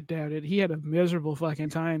particular, I doubt it. He had a miserable fucking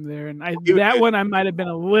time there, and I might have been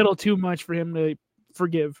a little too much for him to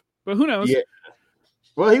forgive. But who knows? Yeah.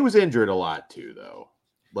 Well, he was injured a lot too, though.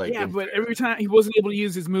 Like, yeah, but every time he wasn't able to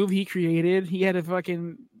use his move he created, he had a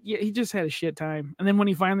fucking he just had a shit time. And then when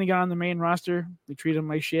he finally got on the main roster, they treated him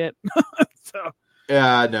like shit. So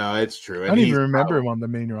yeah, no, it's true. I don't even remember him on the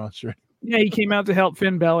main roster. Yeah, he came out to help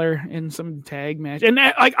Finn Balor in some tag match, and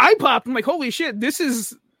I popped. I'm like, holy shit, this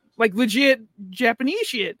is like legit Japanese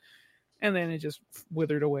shit. And then it just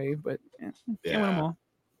withered away. But can't win them all.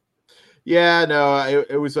 Yeah, no,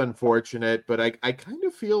 it was unfortunate, but I kind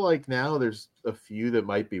of feel like now there's a few that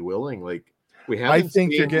might be willing. Like we haven't. I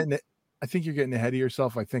think you're getting ahead of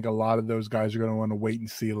yourself. I think a lot of those guys are going to want to wait and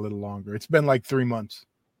see a little longer. It's been like 3 months.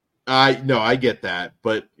 I get that,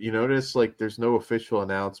 but you notice like there's no official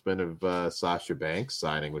announcement of Sasha Banks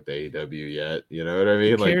signing with AEW yet. You know what I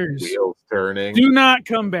mean? Like wheels turning. Do not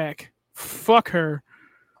come back. Fuck her.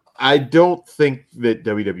 I don't think that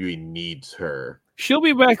WWE needs her. She'll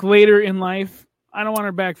be back later in life. I don't want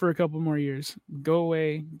her back for a couple more years. Go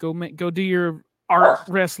away. Go do your art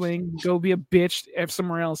wrestling. Go be a bitch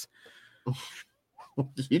somewhere else.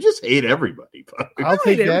 You just hate everybody. I'll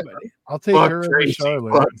take that. I'll take her over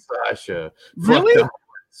Charlotte. Fuck Sasha. Really?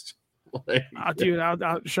 Dude,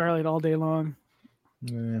 I'll Charlotte all day long.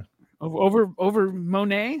 Yeah. Over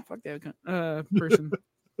Monet? Fuck that person.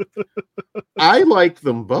 I like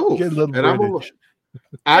them both. Get a little British.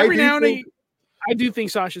 Every now and then, I do think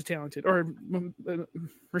Sasha's talented, or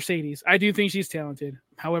Mercedes. I do think she's talented.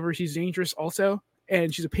 However, she's dangerous also,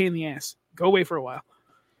 and she's a pain in the ass. Go away for a while.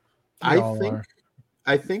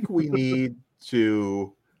 I think we need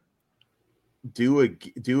to do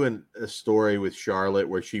a story with Charlotte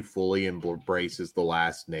where she fully embraces the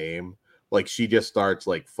last name. Like she just starts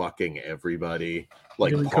like fucking everybody,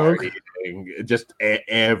 like partying, just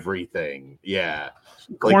everything. Yeah.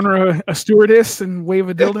 Corner a stewardess and wave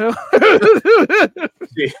a dildo.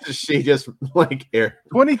 she just like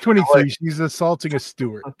 2023. She's assaulting a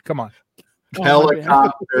steward. Come on.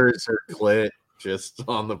 Helicopters or clit just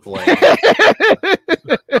on the plane.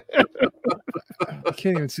 I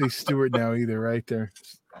can't even say steward now either. Right there.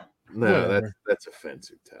 No, whatever. That's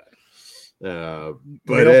offensive, Ty.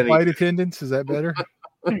 But flight attendants, is that better?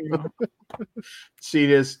 She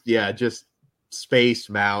just Space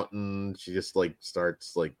Mountain. She just like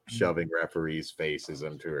starts like shoving referees' faces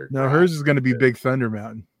into her. No, hers is going to be Big Thunder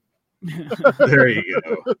Mountain. There you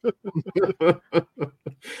go.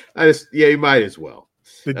 You might as well.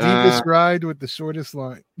 The deepest ride with the shortest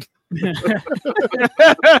line.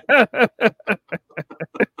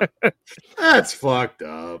 That's fucked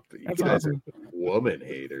up. That's awesome. Woman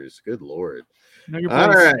haters. Good Lord. All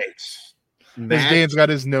right. Dan's got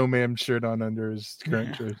his No Ma'am shirt on under his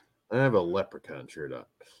current shirt. I have a leprechaun shirt on.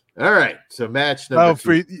 All right. So match number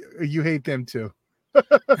 2. You hate them too.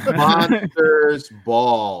 Monsters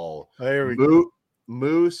Ball. There we go.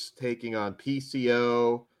 Moose taking on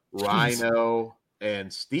PCO, Rhino,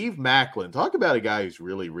 and Steve Macklin. Talk about a guy who's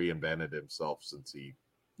really reinvented himself since he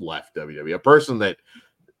left WWE. A person that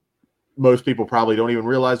most people probably don't even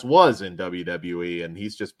realize was in WWE, and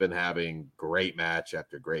he's just been having great match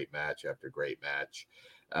after great match after great match.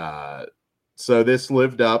 So this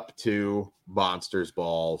lived up to Monsters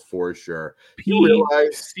Ball for sure. You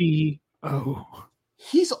realize he's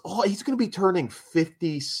going to be turning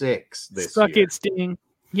 56 this year. Suck it, Sting.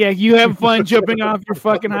 Yeah, you have fun jumping off your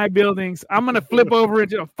fucking high buildings. I'm going to flip over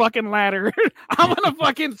into a fucking ladder. I'm going to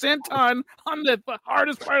fucking senton on the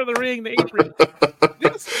hardest part of the ring, the apron.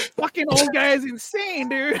 This fucking old guy is insane,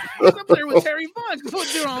 dude. He's up there with Terry Funk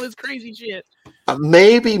doing all this crazy shit.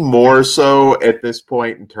 Maybe more so at this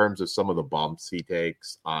point in terms of some of the bumps he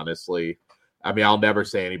takes, honestly. I mean, I'll never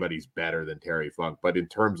say anybody's better than Terry Funk, but in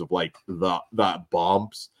terms of like the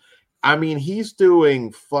bumps, I mean, he's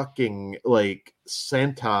doing fucking like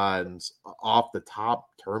sentons off the top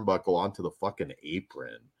turnbuckle onto the fucking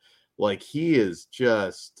apron. Like he is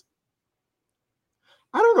just,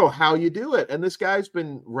 I don't know how you do it. And this guy's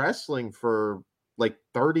been wrestling for like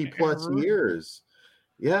 30 plus years.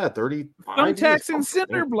 Yeah, 35 thumbtacks and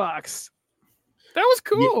cinder blocks. That was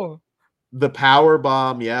cool. Yeah, the power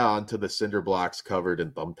bomb, onto the cinder blocks covered in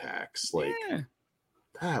thumbtacks. Like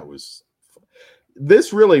that was.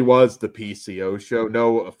 This really was the PCO show.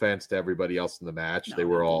 No offense to everybody else in the match; they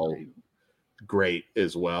were all great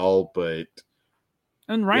as well. But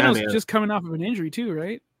Rhino's just coming off of an injury too,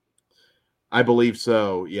 right? I believe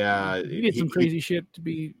so. Yeah, he did some crazy shit to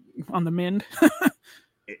be on the mend.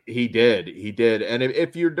 He did. And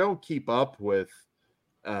if you don't keep up with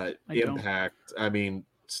Impact, I mean,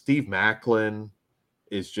 Steve Macklin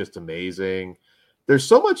is just amazing. There's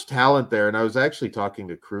so much talent there, and I was actually talking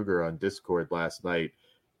to Kruger on Discord last night.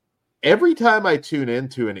 Every time I tune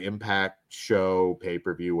into an Impact show,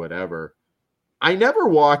 pay-per-view, whatever, I never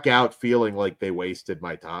walk out feeling like they wasted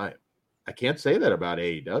my time. I can't say that about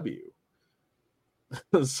AEW.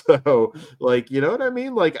 So, like, you know what I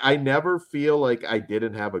mean? Like, I never feel like I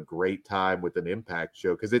didn't have a great time with an Impact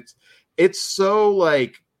show because it's so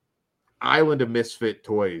like Island of Misfit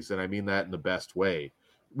Toys, and I mean that in the best way.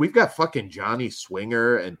 We've got fucking Johnny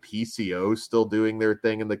Swinger and PCO still doing their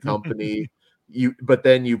thing in the company. But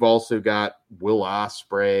then you've also got Will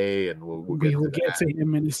Ospreay, and we'll get to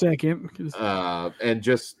him in a second. And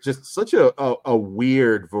just such a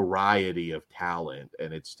weird variety of talent,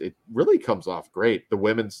 and it really comes off great. The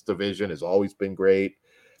women's division has always been great.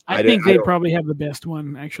 I think they probably have the best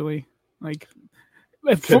one, actually. Like,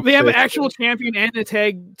 they have an actual champion and the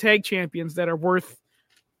tag champions that are worth.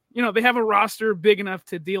 They have a roster big enough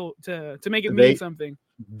to make it mean something.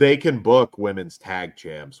 They can book women's tag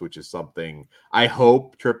champs, which is something I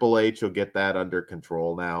hope Triple H will get that under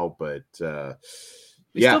control now. But they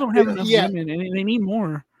still don't have enough women, and they need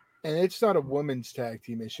more. And it's not a women's tag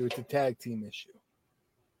team issue; it's a tag team issue.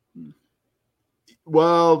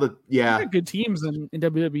 Well, good teams in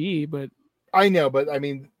WWE, but I know, but I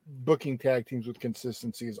mean, booking tag teams with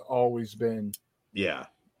consistency has always been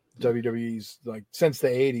WWE's, like, since the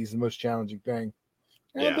 80s, the most challenging thing.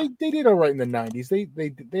 And they did all right in the 90s. They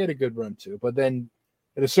had a good run too, but then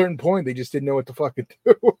at a certain point they just didn't know what to fucking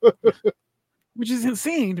do. Which is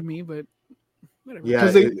insane to me, but whatever. Yeah,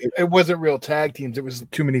 because it wasn't real tag teams. It was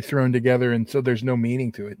too many thrown together, and so there's no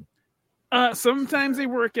meaning to it. Sometimes they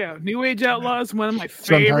work out. New Age Outlaws, one of my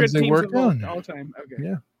favorite teams of all time. Okay.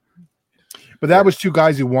 Yeah. But that was two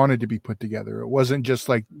guys who wanted to be put together. It wasn't just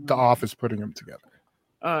like the Office putting them together.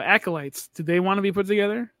 Acolytes, did they want to be put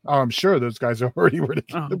together? Oh, I'm sure those guys already were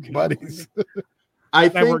buddies. I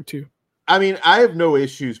think that worked too. I mean, I have no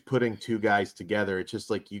issues putting two guys together. It's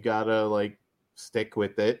just like you gotta like stick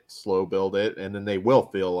with it, slow build it, and then they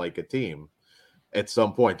will feel like a team at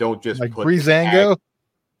some point. Don't just like put Breezango.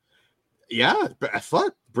 Yeah,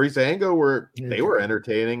 fuck Breezango were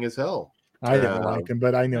entertaining as hell. I didn't like them,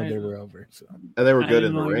 but I know they were over. So. And they were good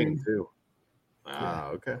in the ring too.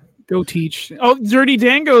 Okay. Go teach. Oh, Dirty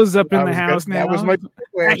Dango's up in the house now. That was my.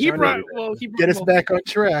 Get us back on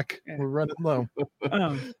track. Yeah. We're running low.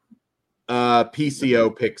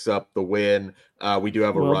 PCO picks up the win. We do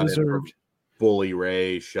have a run in Bully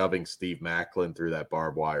Ray shoving Steve Macklin through that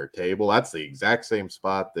barbed wire table. That's the exact same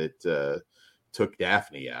spot that took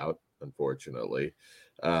Daphne out, unfortunately.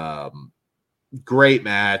 Great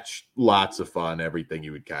match, lots of fun, everything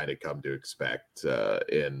you would kind of come to expect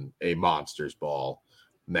in a Monsters Ball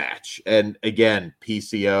match. And again,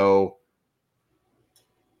 PCO,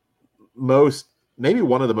 maybe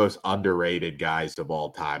one of the most underrated guys of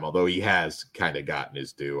all time, although he has kind of gotten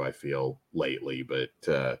his due, I feel, lately. But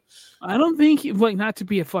I don't think, not to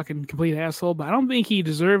be a fucking complete asshole, but I don't think he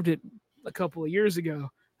deserved it a couple of years ago.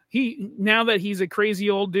 Now that he's a crazy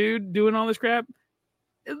old dude doing all this crap,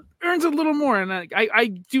 it earns a little more, and I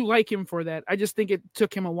do like him for that. I just think it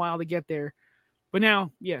took him a while to get there, but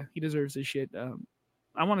now, he deserves this shit.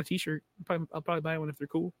 I want a T-shirt. I'll probably buy one if they're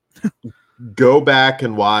cool. Go back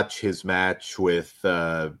and watch his match with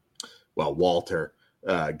Walter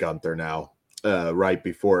Gunther now, right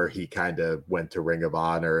before he kind of went to Ring of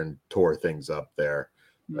Honor and tore things up there.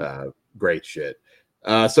 Great shit.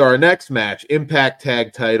 So our next match, Impact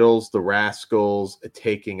Tag Titles, the Rascals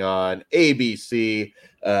taking on ABC,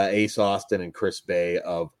 Ace Austin and Chris Bay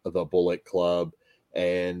of the Bullet Club.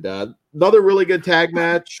 And another really good tag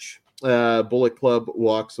match. Bullet Club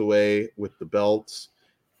walks away with the belts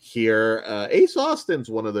here. Ace Austin's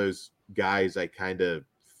one of those guys I kind of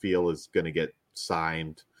feel is going to get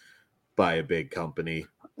signed by a big company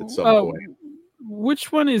at some point.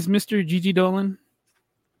 Which one is Mr. Gigi Dolan?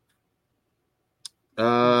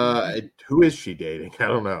 Who is she dating? I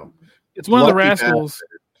don't know. It's one of the Rascals. Bastard.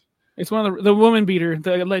 It's one of the woman beater,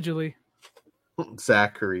 allegedly.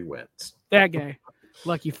 Zachary Wentz. That guy.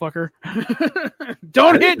 Lucky fucker.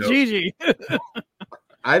 Don't hit Gigi.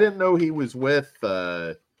 I didn't know he was with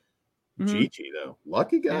Gigi, though.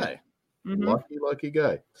 Lucky guy. Mm-hmm. Lucky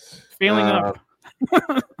guy. Failing up.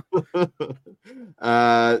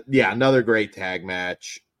 Another great tag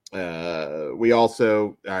match. We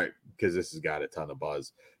also, all right, because this has got a ton of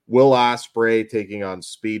buzz. Will Ospreay taking on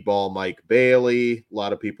Speedball Mike Bailey. A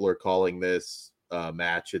lot of people are calling this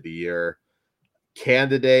match of the year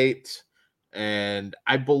candidate. And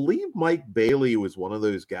I believe Mike Bailey was one of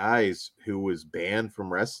those guys who was banned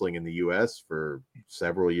from wrestling in the U.S. for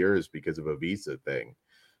several years because of a visa thing.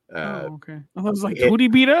 Okay. I was like, who'd he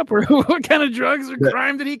beat up, or what kind of drugs or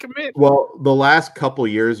crime did he commit? Well, the last couple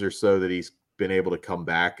years or so that he's been able to come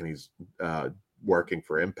back and he's working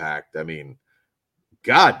for Impact. I mean,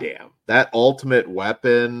 goddamn, that ultimate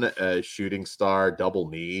weapon, shooting star double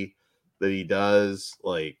knee that he does,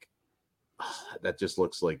 like that just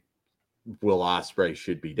looks like Will Ospreay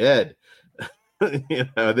should be dead.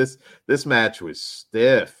 This match was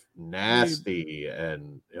stiff, nasty,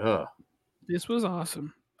 and this was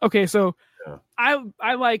awesome. Okay, so yeah.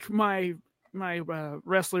 I like my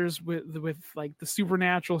wrestlers with like the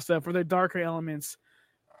supernatural stuff or the darker elements.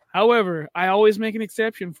 However, I always make an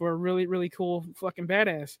exception for a really, really cool fucking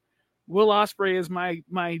badass. Will Ospreay is my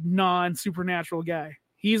non-supernatural guy.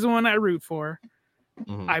 He's the one I root for.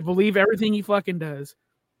 Mm-hmm. I believe everything he fucking does.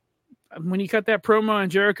 When he cut that promo on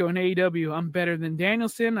Jericho in AEW, I'm better than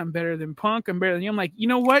Danielson. I'm better than Punk. I'm better than you. I'm like, you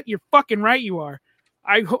know what? You're fucking right. You are.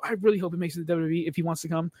 I really hope it makes it to WWE if he wants to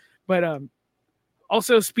come. But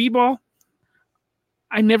also Speedball.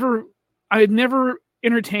 I had never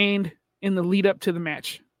entertained in the lead up to the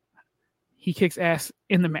match. He kicks ass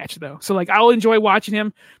in the match though. So like I'll enjoy watching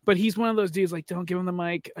him, but he's one of those dudes like, don't give him the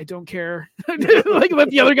mic. I don't care. Like let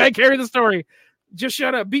the other guy carry the story. Just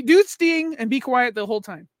shut up. Do Sting and be quiet the whole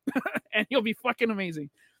time. And he'll be fucking amazing.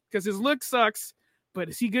 Because his look sucks, but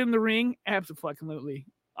is he good in the ring? Absolutely.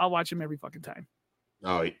 I'll watch him every fucking time.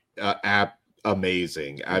 Oh,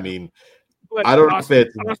 amazing. I mean, but I don't know if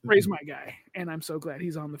it's Ospreay's my guy, and I'm so glad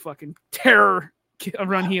he's on the fucking terror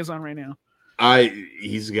run he is on right now.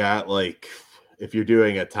 He's got like, if you're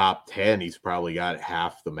doing a top 10, he's probably got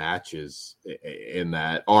half the matches in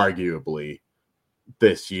that, arguably,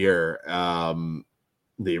 this year.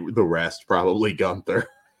 The rest probably Gunther.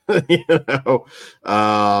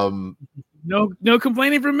 No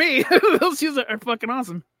complaining from me. Those shoes are fucking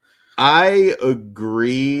awesome. I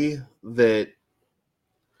agree that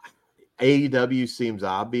AEW seems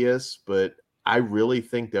obvious, but I really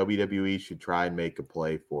think WWE should try and make a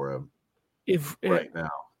play for him now.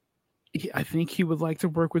 I think he would like to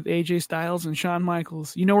work with AJ Styles and Shawn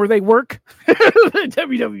Michaels. You know where they work?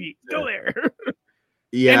 WWE. Go there.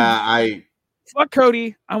 Yeah, fuck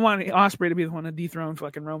Cody. I want Ospreay to be the one to dethrone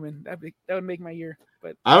fucking Roman. That would make my year.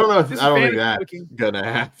 But I don't know if I don't think that's gonna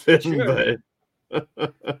happen. Sure.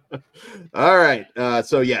 But all right.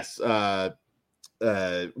 So yes, Will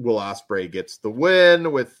Ospreay gets the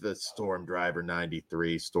win with the Storm Driver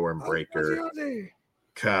 93 Stormbreaker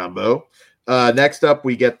combo. Next up,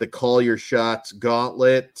 we get the Call Your Shots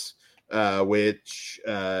Gauntlet, which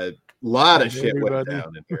a lot of shit went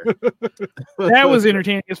down in here. That was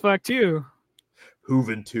entertaining as fuck too.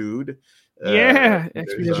 Juventud. Yeah,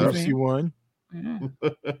 XPW won. Yeah.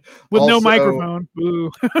 With no microphone.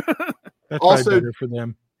 Ooh. That's also better for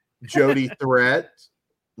them. Jody Threat,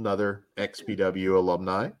 another XPW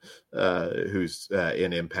alumni, who's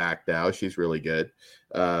in Impact now. She's really good.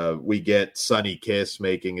 We get Sonny Kiss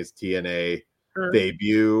making his TNA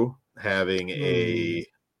debut, having a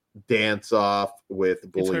dance off with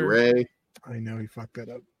Bully Ray. I know he fucked that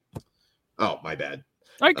up. Oh, my bad.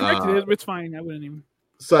 I corrected it. It's fine. I wouldn't even.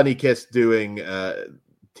 Sonny Kiss doing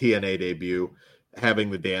TNA debut,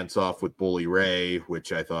 having the dance off with Bully Ray,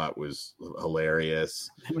 which I thought was hilarious.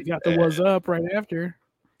 We got the was up right after.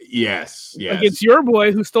 Yes. Against your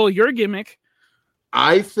boy who stole your gimmick.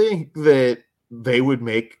 I think that they would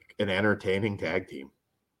make an entertaining tag team.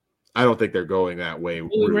 I don't think they're going that way.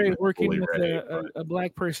 Bully Ray working with a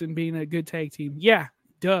black person being a good tag team. Yeah,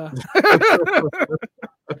 duh.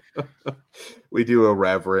 We do a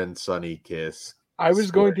Reverend Sonny Kiss. I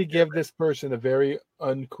was going to give this person a very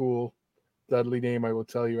uncool Dudley name. I will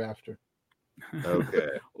tell you after. Okay.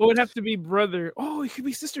 Well, it would have to be brother. Oh, it could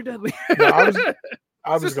be Sister Dudley. No, I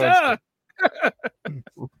was going to. I'm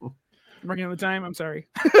running out of time. I'm sorry.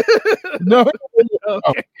 No.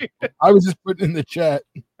 Okay. I was just putting in the chat.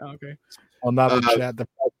 Okay. Well, not the chat. The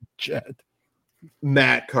chat.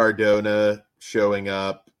 Matt Cardona showing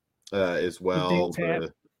up as well.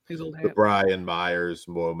 The Brian Myers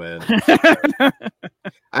moment.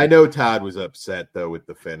 I know Todd was upset though with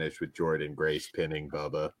the finish with Jordan Grace pinning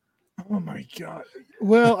Bubba. Oh my god.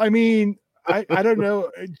 Well, I mean, I don't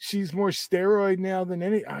know. She's more steroid now than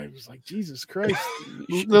any. I was like, Jesus Christ.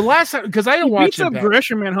 The last time, because I didn't watch it.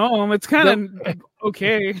 Gresham at home. It's kind of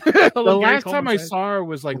okay. The last time I saw her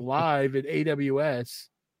was like live at AWS,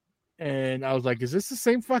 and I was like, is this the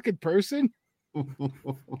same fucking person?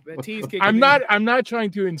 I'm not trying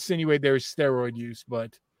to insinuate there's steroid use,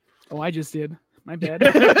 but I just did. My bad.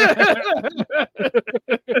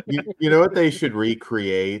 You know what they should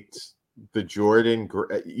recreate? The Jordan.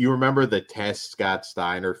 You remember the Test Scott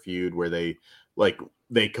Steiner feud where they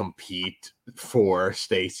compete for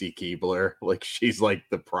Stacy Keibler, like she's like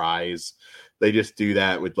the prize. They just do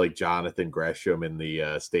that with like Jonathan Gresham in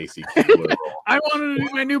the Stacy Keibler role. I wanted to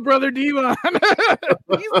be my new brother Devon.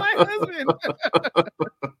 He's my husband.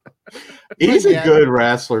 He's a good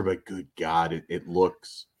wrestler, but good God, it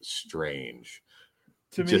looks strange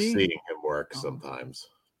to just me, seeing him work sometimes.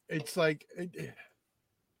 It's like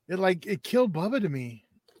it killed Bubba to me.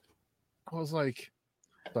 I was like,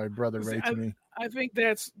 sorry, brother Ray to me. I think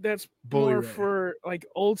that's Bully more Ray. for like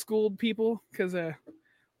old school people because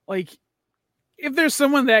like if there's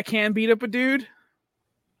someone that can beat up a dude,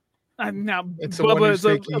 now It's the one who's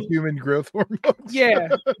Bubba's taking human growth hormones. yeah,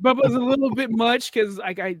 Bubba's a little bit much because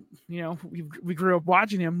like we grew up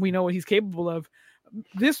watching him. We know what he's capable of.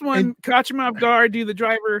 This one caught him off guard, do the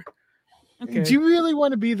driver. Okay. Do you really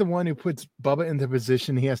want to be the one who puts Bubba in the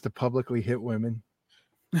position he has to publicly hit women?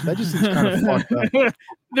 That just seems kind of fucked up.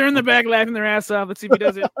 They're in the back laughing their ass off. Let's see if he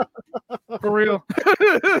does it for real.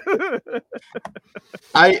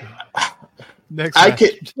 I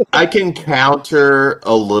can counter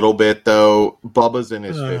a little bit though. Bubba's in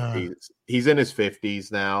his 50s. He's in his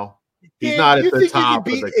 50s now. He's not at the top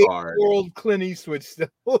of the card. World Clint Eastwood still.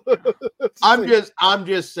 I'm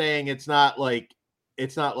just saying it's not like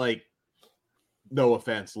no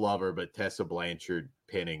offense, lover, but Tessa Blanchard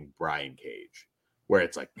pinning Brian Cage. Where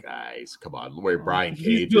it's like, guys, come on, where Brian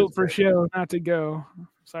Cage is built for show, not to go.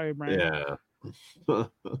 Sorry, Brian. Yeah.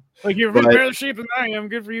 Like you're in better shape than I am.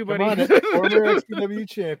 Good for you, buddy. Come on, former XPW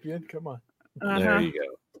champion. Come on. There you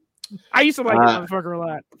go. I used to like that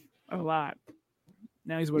motherfucker a lot.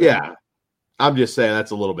 Now he's whatever. Yeah. I'm just saying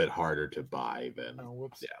that's a little bit harder to buy than. Oh,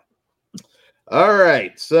 whoops. Yeah. All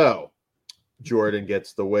right, so Jordan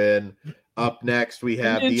gets the win. Up next, we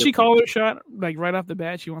have. Did she call her shot like right off the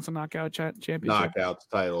bat? She wants a knockout championship. Knockouts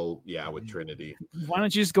title, yeah, with Trinity. Why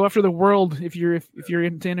don't you just go after the world if you're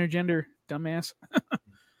into intergender, dumbass?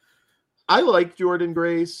 I like Jordan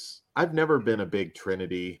Grace. I've never been a big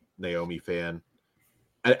Trinity Naomi fan.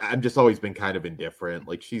 I've just always been kind of indifferent.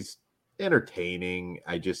 Like she's entertaining.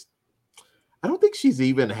 I don't think she's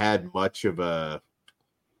even had much of a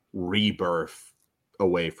rebirth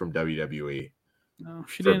away from WWE. No,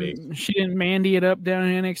 she didn't. She didn't Mandy it up down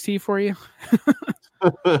in NXT for you.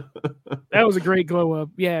 That was a great glow up.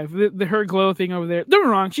 Yeah, her glow thing over there. Don't get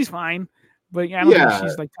me wrong, she's fine, but I don't think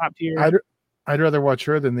she's like top tier. I'd rather watch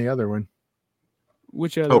her than the other one.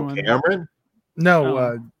 Which other one? Cameron?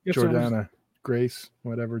 No, Jordana Grace,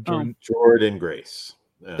 whatever. Jordan Grace.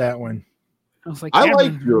 That one. I was like,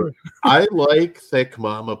 I like Thick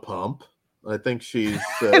Mama Pump. I think she's.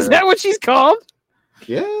 Is that what she's called?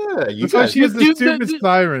 Yeah, she's the stupid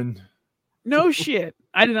siren. No shit.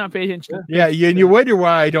 I did not pay attention. Yeah, and you wonder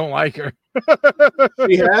why I don't like her.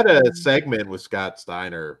 She had a segment with Scott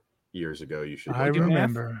Steiner years ago. You should. I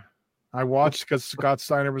remember. I watched because Scott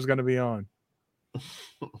Steiner was going to be on.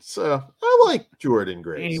 So I like Jordan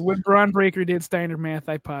Grace. Hey, when Braun Breaker did Steiner math,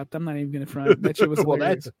 I popped. I'm not even going to front. That shit was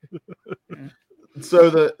hilarious.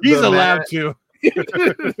 So he's allowed to.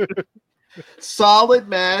 Solid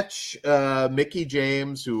match. Mickie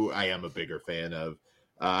James, who I am a bigger fan of.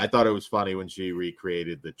 I thought it was funny when she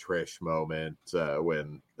recreated the Trish moment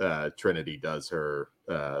when Trinity does her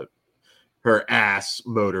ass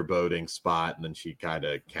motorboating spot, and then she kind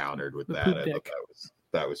of countered with that. I thought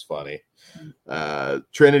that was funny.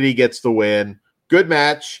 Trinity gets the win. Good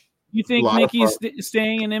match. You think Mickie's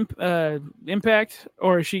staying in Impact,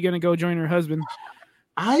 or is she going to go join her husband?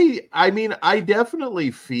 I mean, I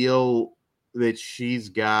definitely feel that she's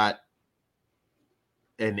got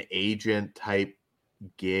an agent type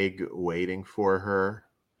gig waiting for her.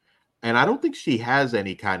 And I don't think she has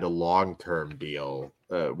any kind of long-term deal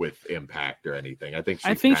with Impact or anything. I think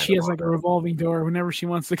she has like a revolving door. Whenever she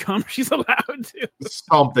wants to come, she's allowed to.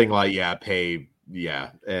 Something like, pay. Yeah.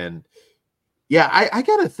 And yeah, I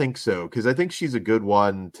got to think so. Cause I think she's a good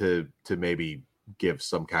one to maybe give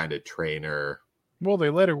some kind of trainer. Well, they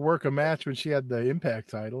let her work a match when she had the Impact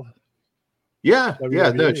title. Yeah.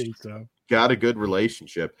 No, she got a good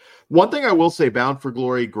relationship. One thing I will say, Bound for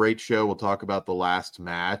Glory, great show. We'll talk about the last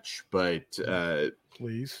match, but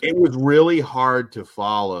please, it was really hard to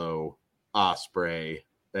follow Ospreay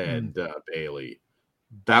and Bayley.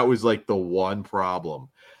 That was like the one problem.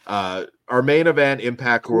 Our main event,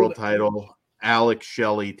 Impact World title, Alex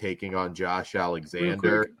Shelley taking on Josh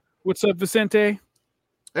Alexander. What's up, Vicente?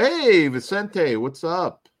 Hey, Vicente, what's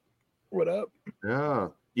up? What up?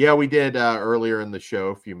 Yeah, we did earlier in the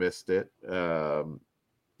show if you missed it.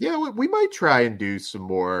 We might try and do some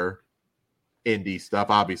more indie stuff.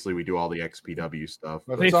 Obviously, we do all the XPW stuff.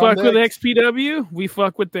 They fuck with XPW, we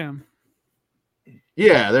fuck with them.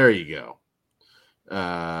 Yeah, there you go.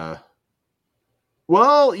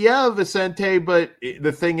 Well, yeah, Vicente, but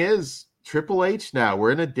the thing is, Triple H now.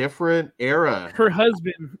 We're in a different era. Her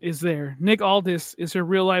husband is there. Nick Aldis is her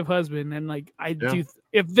real life husband, and like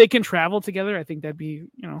if they can travel together, I think that'd be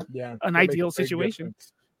an ideal situation.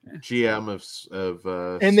 GM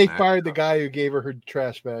of and they fired the guy who gave her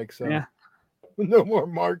trash bag. So no more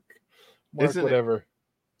Mark whatever.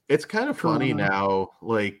 It's kind of funny now.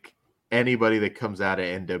 Like anybody that comes out of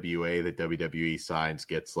NWA that WWE signs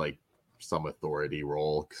gets like some authority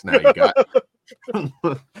role because now you got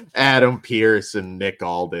Adam Pearce and Nick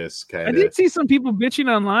Aldis. I did see some people bitching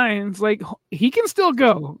online. It's like he can still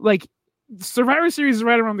go. Like Survivor Series is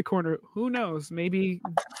right around the corner. Who knows? Maybe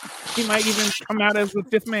he might even come out as the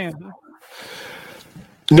fifth man.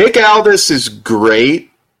 Nick Aldis is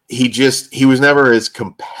great. He was never as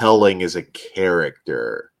compelling as a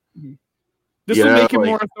character. This will make him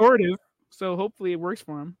more authoritative, so hopefully it works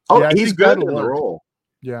for him. Oh, he's good in the role.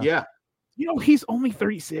 Yeah. He's only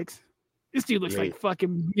 36. This dude looks like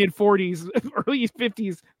fucking mid-40s, early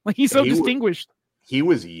 50s. Like he's so distinguished. He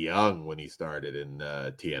was young when he started in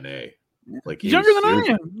TNA. Like he's younger than I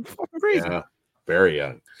am. It's fucking crazy. Yeah, very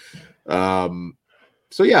young.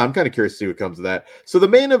 So yeah, I'm kind of curious to see what comes of that. So the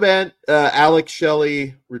main event, Alex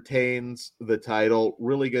Shelley retains the title.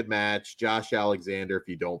 Really good match. Josh Alexander, if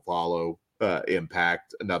you don't follow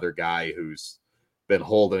Impact, another guy who's been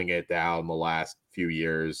holding it down the last few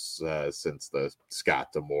years since the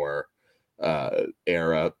Scott D'Amore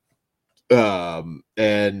era. And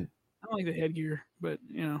I don't like the headgear, but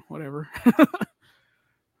whatever.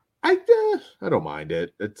 I don't mind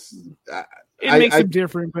it. It makes him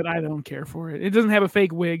different, but I don't care for it. It doesn't have a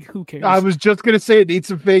fake wig. Who cares? I was just gonna say it needs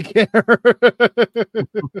some fake hair.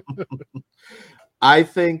 I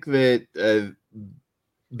think that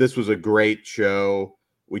this was a great show.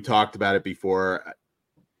 We talked about it before.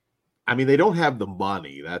 I mean, they don't have the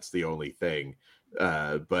money. That's the only thing.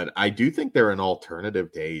 But I do think they're an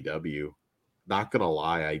alternative to AEW. Not gonna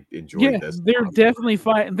lie, I enjoyed this. They're definitely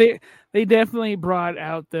fighting. They definitely brought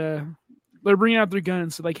out they're bringing out their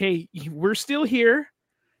guns. So like, hey, we're still here,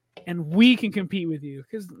 and we can compete with you.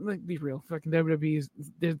 Because like, be real, fucking WWE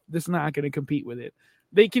is not going to compete with it.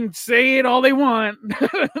 They can say it all they want,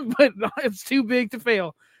 but it's too big to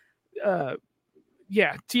fail.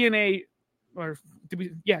 TNA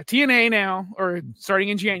now, or starting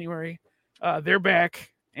in January, they're back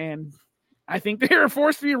and. I think they're a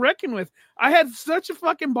force to be reckoned with. I had such a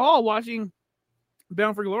fucking ball watching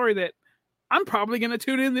Bound for Glory that I'm probably going to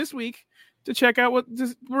tune in this week to check out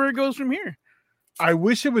where it goes from here. I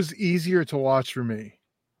wish it was easier to watch for me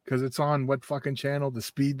because it's on what fucking channel? The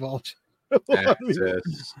Speedball channel.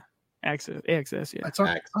 AXS, yeah. It's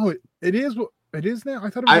on, it is. It is now. I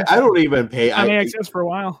thought. I don't even pay. On AXS for a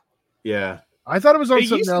while. Yeah. I thought it was on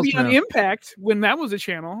something else. It used to be on Impact when that was a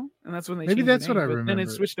channel, and that's when they maybe that's the name, what I remember. Then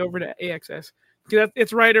it switched over to AXS.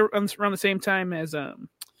 It's right around the same time as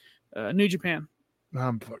New Japan.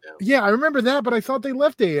 Yeah, I remember that, but I thought they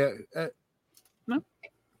left no.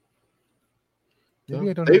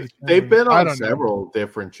 Maybe I don't. They've been on several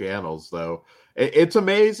different channels, though. It's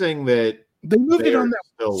amazing that they moved it on that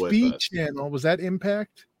Speed channel. Was that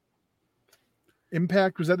Impact?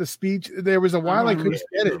 Impact was that the Speed? There was a while I couldn't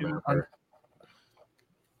get it.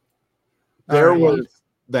 There was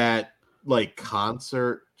that like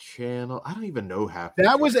concert channel. I don't even know half.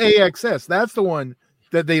 That was AXS. That's the one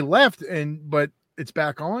that they left, but it's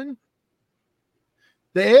back on.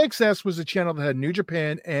 The AXS was a channel that had New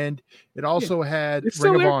Japan, and it also had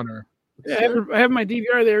Ring of Honor. Yeah, I have my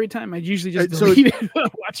DVR there every time. I usually just delete it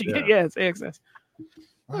watching it. Yeah, it's AXS.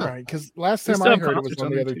 All right, because last time I heard it was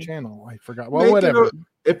on the other channel. I forgot. Well, whatever.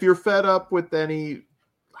 If you're fed up with any.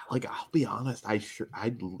 Like, I'll be honest,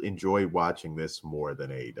 I'd enjoy watching this more than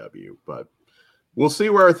AEW, but we'll see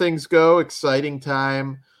where things go. Exciting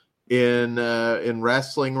time in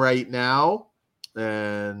wrestling right now.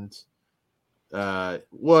 And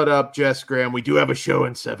what up, Jess Graham? We do have a show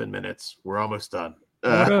in 7 minutes. We're almost done.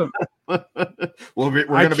 I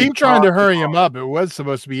keep trying to hurry him up. It was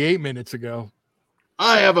supposed to be 8 minutes ago.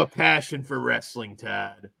 I have a passion for wrestling,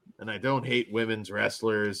 Tad, and I don't hate women's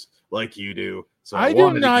wrestlers like you do. So I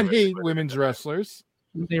do not hate women's wrestlers.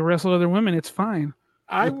 They wrestle other women. It's fine.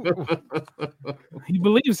 He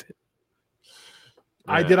believes it.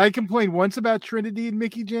 Did I complain once about Trinity and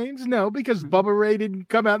Mickie James? No, because Bubba Ray didn't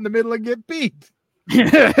come out in the middle and get beat.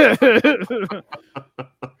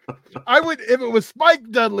 I would, if it was Spike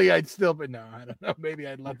Dudley, I'd still, but no, I don't know. Maybe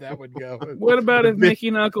I'd let that one go. What about if Mickey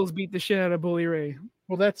Knuckles beat the shit out of Bully Ray?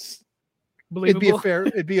 Well, that's believable.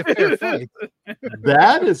 It'd be a fair fight.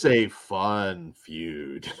 That is a fun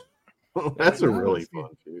feud. That's a really fun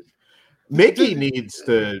feud. Mickey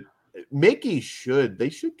they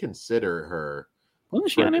should consider her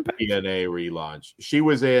Wasn't she on Impact? TNA relaunch. She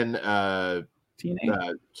was in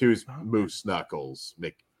TNA. she was Moose Knuckles.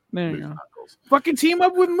 There Moose you go. Knuckles. Fucking team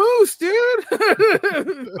up with Moose, dude.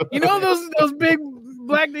 You know those big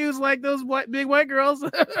black dudes like those big white girls.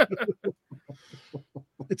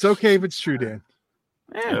 It's okay if it's true, Dan.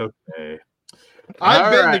 Yeah. Okay.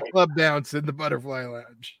 I've been to Club Bounce in the Butterfly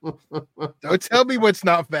Lounge. Don't tell me what's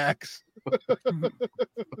not facts.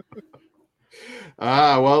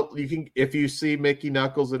 Well, you can, if you see Mickey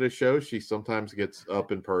Knuckles at a show, she sometimes gets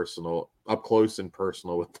up close and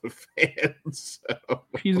personal with the fans. So.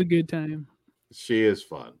 She's a good time. She is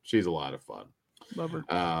fun. She's a lot of fun. Love her.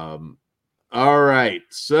 All right.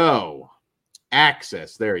 So,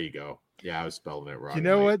 Access. There you go. Yeah, I was spelling it wrong. You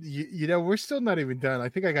know what? You know, we're still not even done. I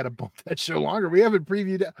think I got to bump that show longer. We haven't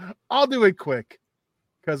previewed it. I'll do it quick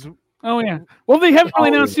because. Oh yeah. Well, they haven't really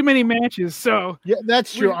announced too many matches, so yeah,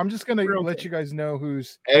 that's true. I'm just gonna let you guys know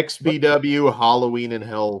who's XPW Halloween in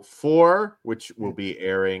Hell 4, which will be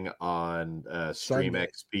airing on Stream Sunday.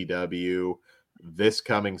 XPW this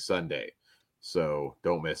coming Sunday. So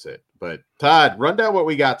don't miss it. But Todd, run down what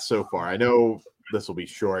we got so far. I know this will be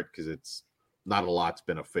short because it's not a lot's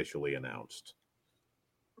been officially announced.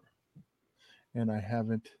 And I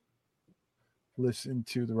haven't listened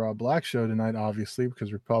to the Rob Black show tonight, obviously,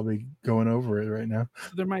 because we're probably going over it right now.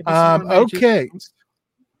 there might be some more matches. Okay.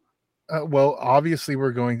 Well, obviously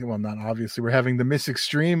we're not obviously, we're having the Miss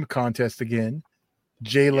Extreme contest again.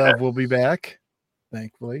 J-Love will be back,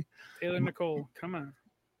 thankfully. Taylor Nicole, come on.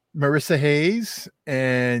 Marissa Hayes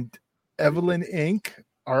and Evelyn Inc.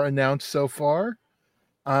 are announced so far.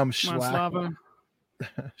 Schlack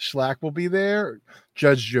will be there.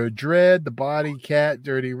 Judge Joe Dredd, The Body Cat,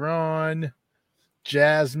 Dirty Ron,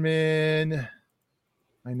 Jasmine.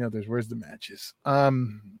 I know where's the matches?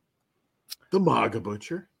 The Maga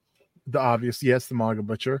Butcher. The obvious, yes, the Maga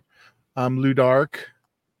Butcher. Lou Dark.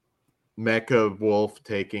 Mecha Wolf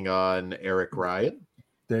taking on Eric Ryan.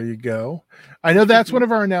 There you go. I know that's one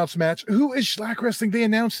of our announced match. Who is Schlack Wrestling? They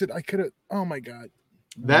announced it. I could have. Oh my god.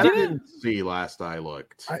 That I didn't see last I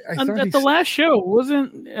looked. At the last show,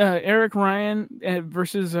 wasn't Eric Ryan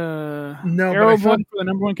versus no Arrow Boy for the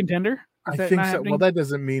number one contender? I think so. Happening? Well, that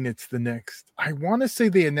doesn't mean it's the next. I want to say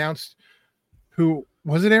they announced who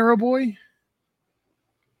was it. Arrow Boy.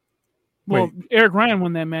 Well, Eric Ryan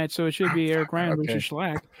won that match, so it should be Eric Ryan versus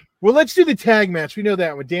Schlack. Well, let's do the tag match. We know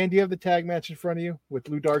that one. Dan, do you have the tag match in front of you with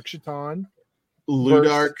Lou Dark Shaitan? Lou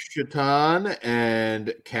Dark Shaitan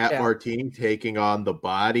and Kat Martini taking on The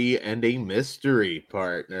Body and a mystery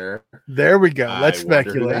partner. There we go. Let's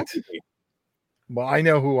speculate. Well, I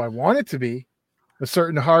know who I want it to be. A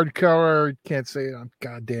certain hardcore, can't say it on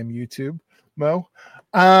goddamn YouTube, Mo.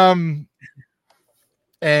 And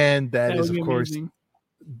that is, of course, amazing.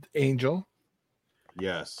 Angel.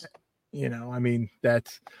 Yes. You know, I mean,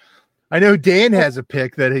 I know Dan has a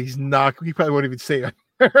pick that he probably won't even say it.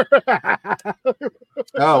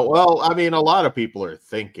 Oh, well, I mean, a lot of people are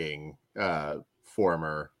thinking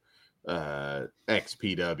former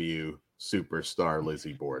XPW superstar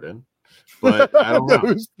Lizzie Borden, but I don't know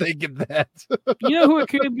who's thinking that. You know who it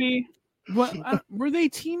could be? What were they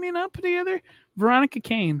teaming up together? Veronica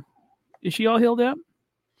Kane. Is she all healed up?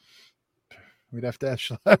 We'd have to ask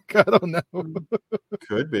Schlack. I don't know.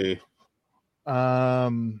 Could be.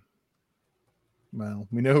 Well,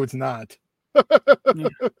 we know it's not.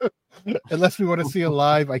 Unless we want to see it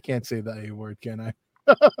live, I can't say the A word, can I?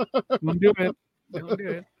 Don't do it. Don't do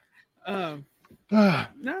it. No, I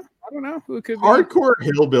don't know who it could be. Hardcore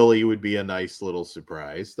Hillbilly would be a nice little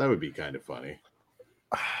surprise. That would be kind of funny.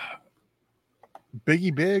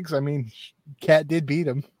 Biggie Biggs. I mean, Cat did beat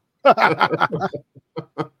him.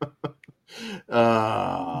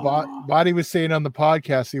 Body was saying on the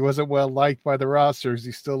podcast he wasn't well liked by the rosters.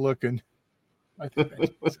 He's still looking. I think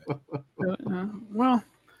that's well,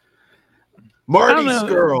 Marty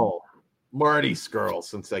Skrull,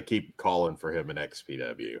 since I keep calling for him in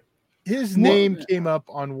XPW. His name came up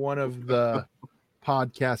on one of the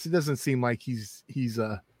podcasts. It doesn't seem like he's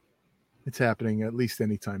it's happening at least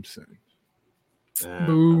anytime soon.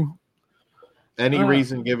 Boo. Any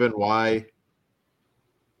reason given why?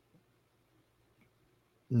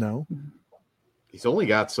 No. He's only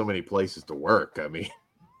got so many places to work. I mean,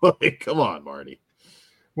 like, come on, Marty.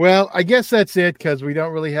 Well, I guess that's it because we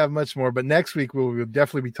don't really have much more. But next week we'll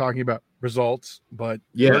definitely be talking about results. But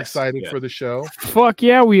we're excited for the show. Fuck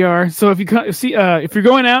yeah, we are. So if you see, if you're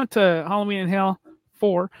going out to Halloween in Hell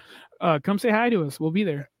 4, come say hi to us. We'll be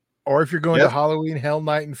there. Or if you're going to Halloween Hell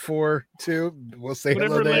Night in 4 too, we'll say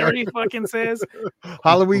whatever hello there. Larry fucking says.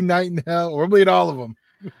 Halloween Night in Hell. We'll be at all of them.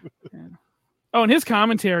 Yeah. Oh, and his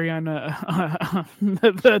commentary on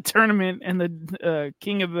the tournament and the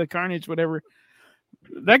King of the Carnage, whatever.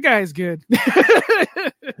 That guy is good.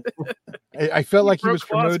 I felt like he was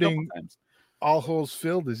promoting All Holes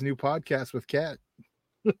Filled, his new podcast with Kat.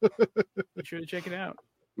 Be sure to check it out.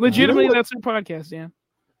 Legitimately, that's their podcast, Dan.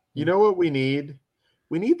 You know what we need?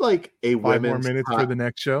 We need like a 5 more minutes for the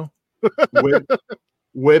next show.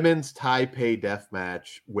 Women's Taipei death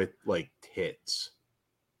match with like tits.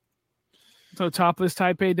 So topless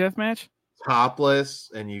Taipei death match?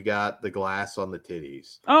 Topless, and you got the glass on the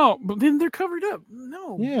titties. Oh, but then they're covered up.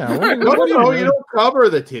 No. Yeah. No, you don't cover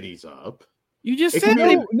the titties up. You just said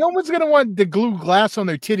no one's going to want to glue glass on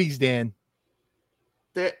their titties, Dan.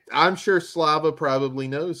 I'm sure Slava probably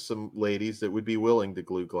knows some ladies that would be willing to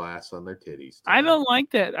glue glass on their titties. I don't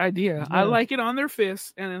like that idea. Yeah. I like it on their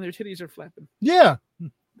fists, and then their titties are flapping. Yeah.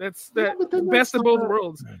 That's the best of both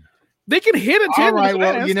worlds. They can hit a tit. All right,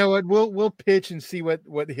 well, you know what? We'll pitch and see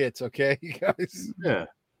what hits, okay, you guys? Yeah.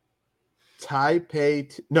 Tite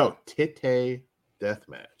death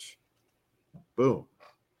match. Boom.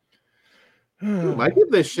 I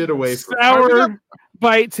give this shit away for sour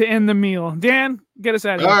bite to end the meal. Dan, get us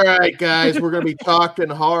out of here. All right, guys, we're going to be talking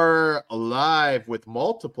horror live with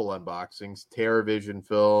multiple unboxings: TerrorVision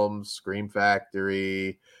Films, Scream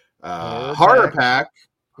Factory, Horror Pack.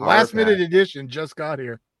 Last minute edition just got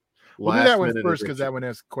here. We'll do that one first because that one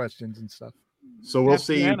has questions and stuff. So we'll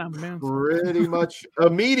see you pretty much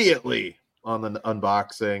immediately on the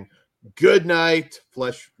unboxing. Good night,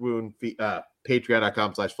 Flesh Wound.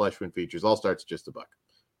 Patreon.com/Flesh Wound Features. All starts just $1.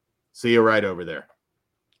 See you right over there.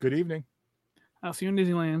 Good evening. I'll see you in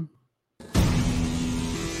Disneyland.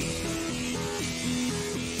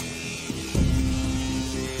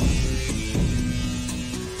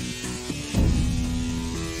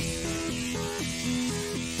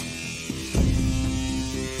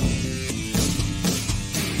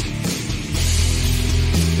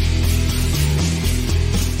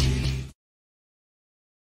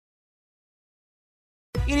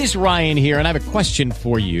 It is Ryan here, and I have a question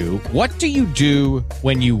for you. What do you do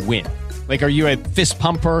when you win? Like, are you a fist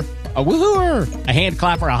pumper, a woohooer, a hand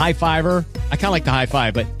clapper, a high fiver? I kind of like the high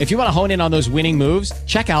five, but if you want to hone in on those winning moves,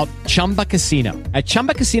 check out Chumba Casino. At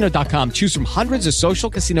ChumbaCasino.com, choose from hundreds of social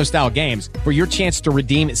casino-style games for your chance to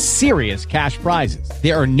redeem serious cash prizes.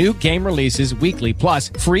 There are new game releases weekly, plus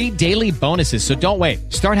free daily bonuses, so don't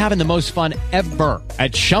wait. Start having the most fun ever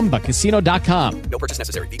at ChumbaCasino.com. No purchase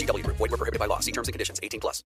necessary. VGW Group. Void where prohibited by law. See terms and conditions. 18+.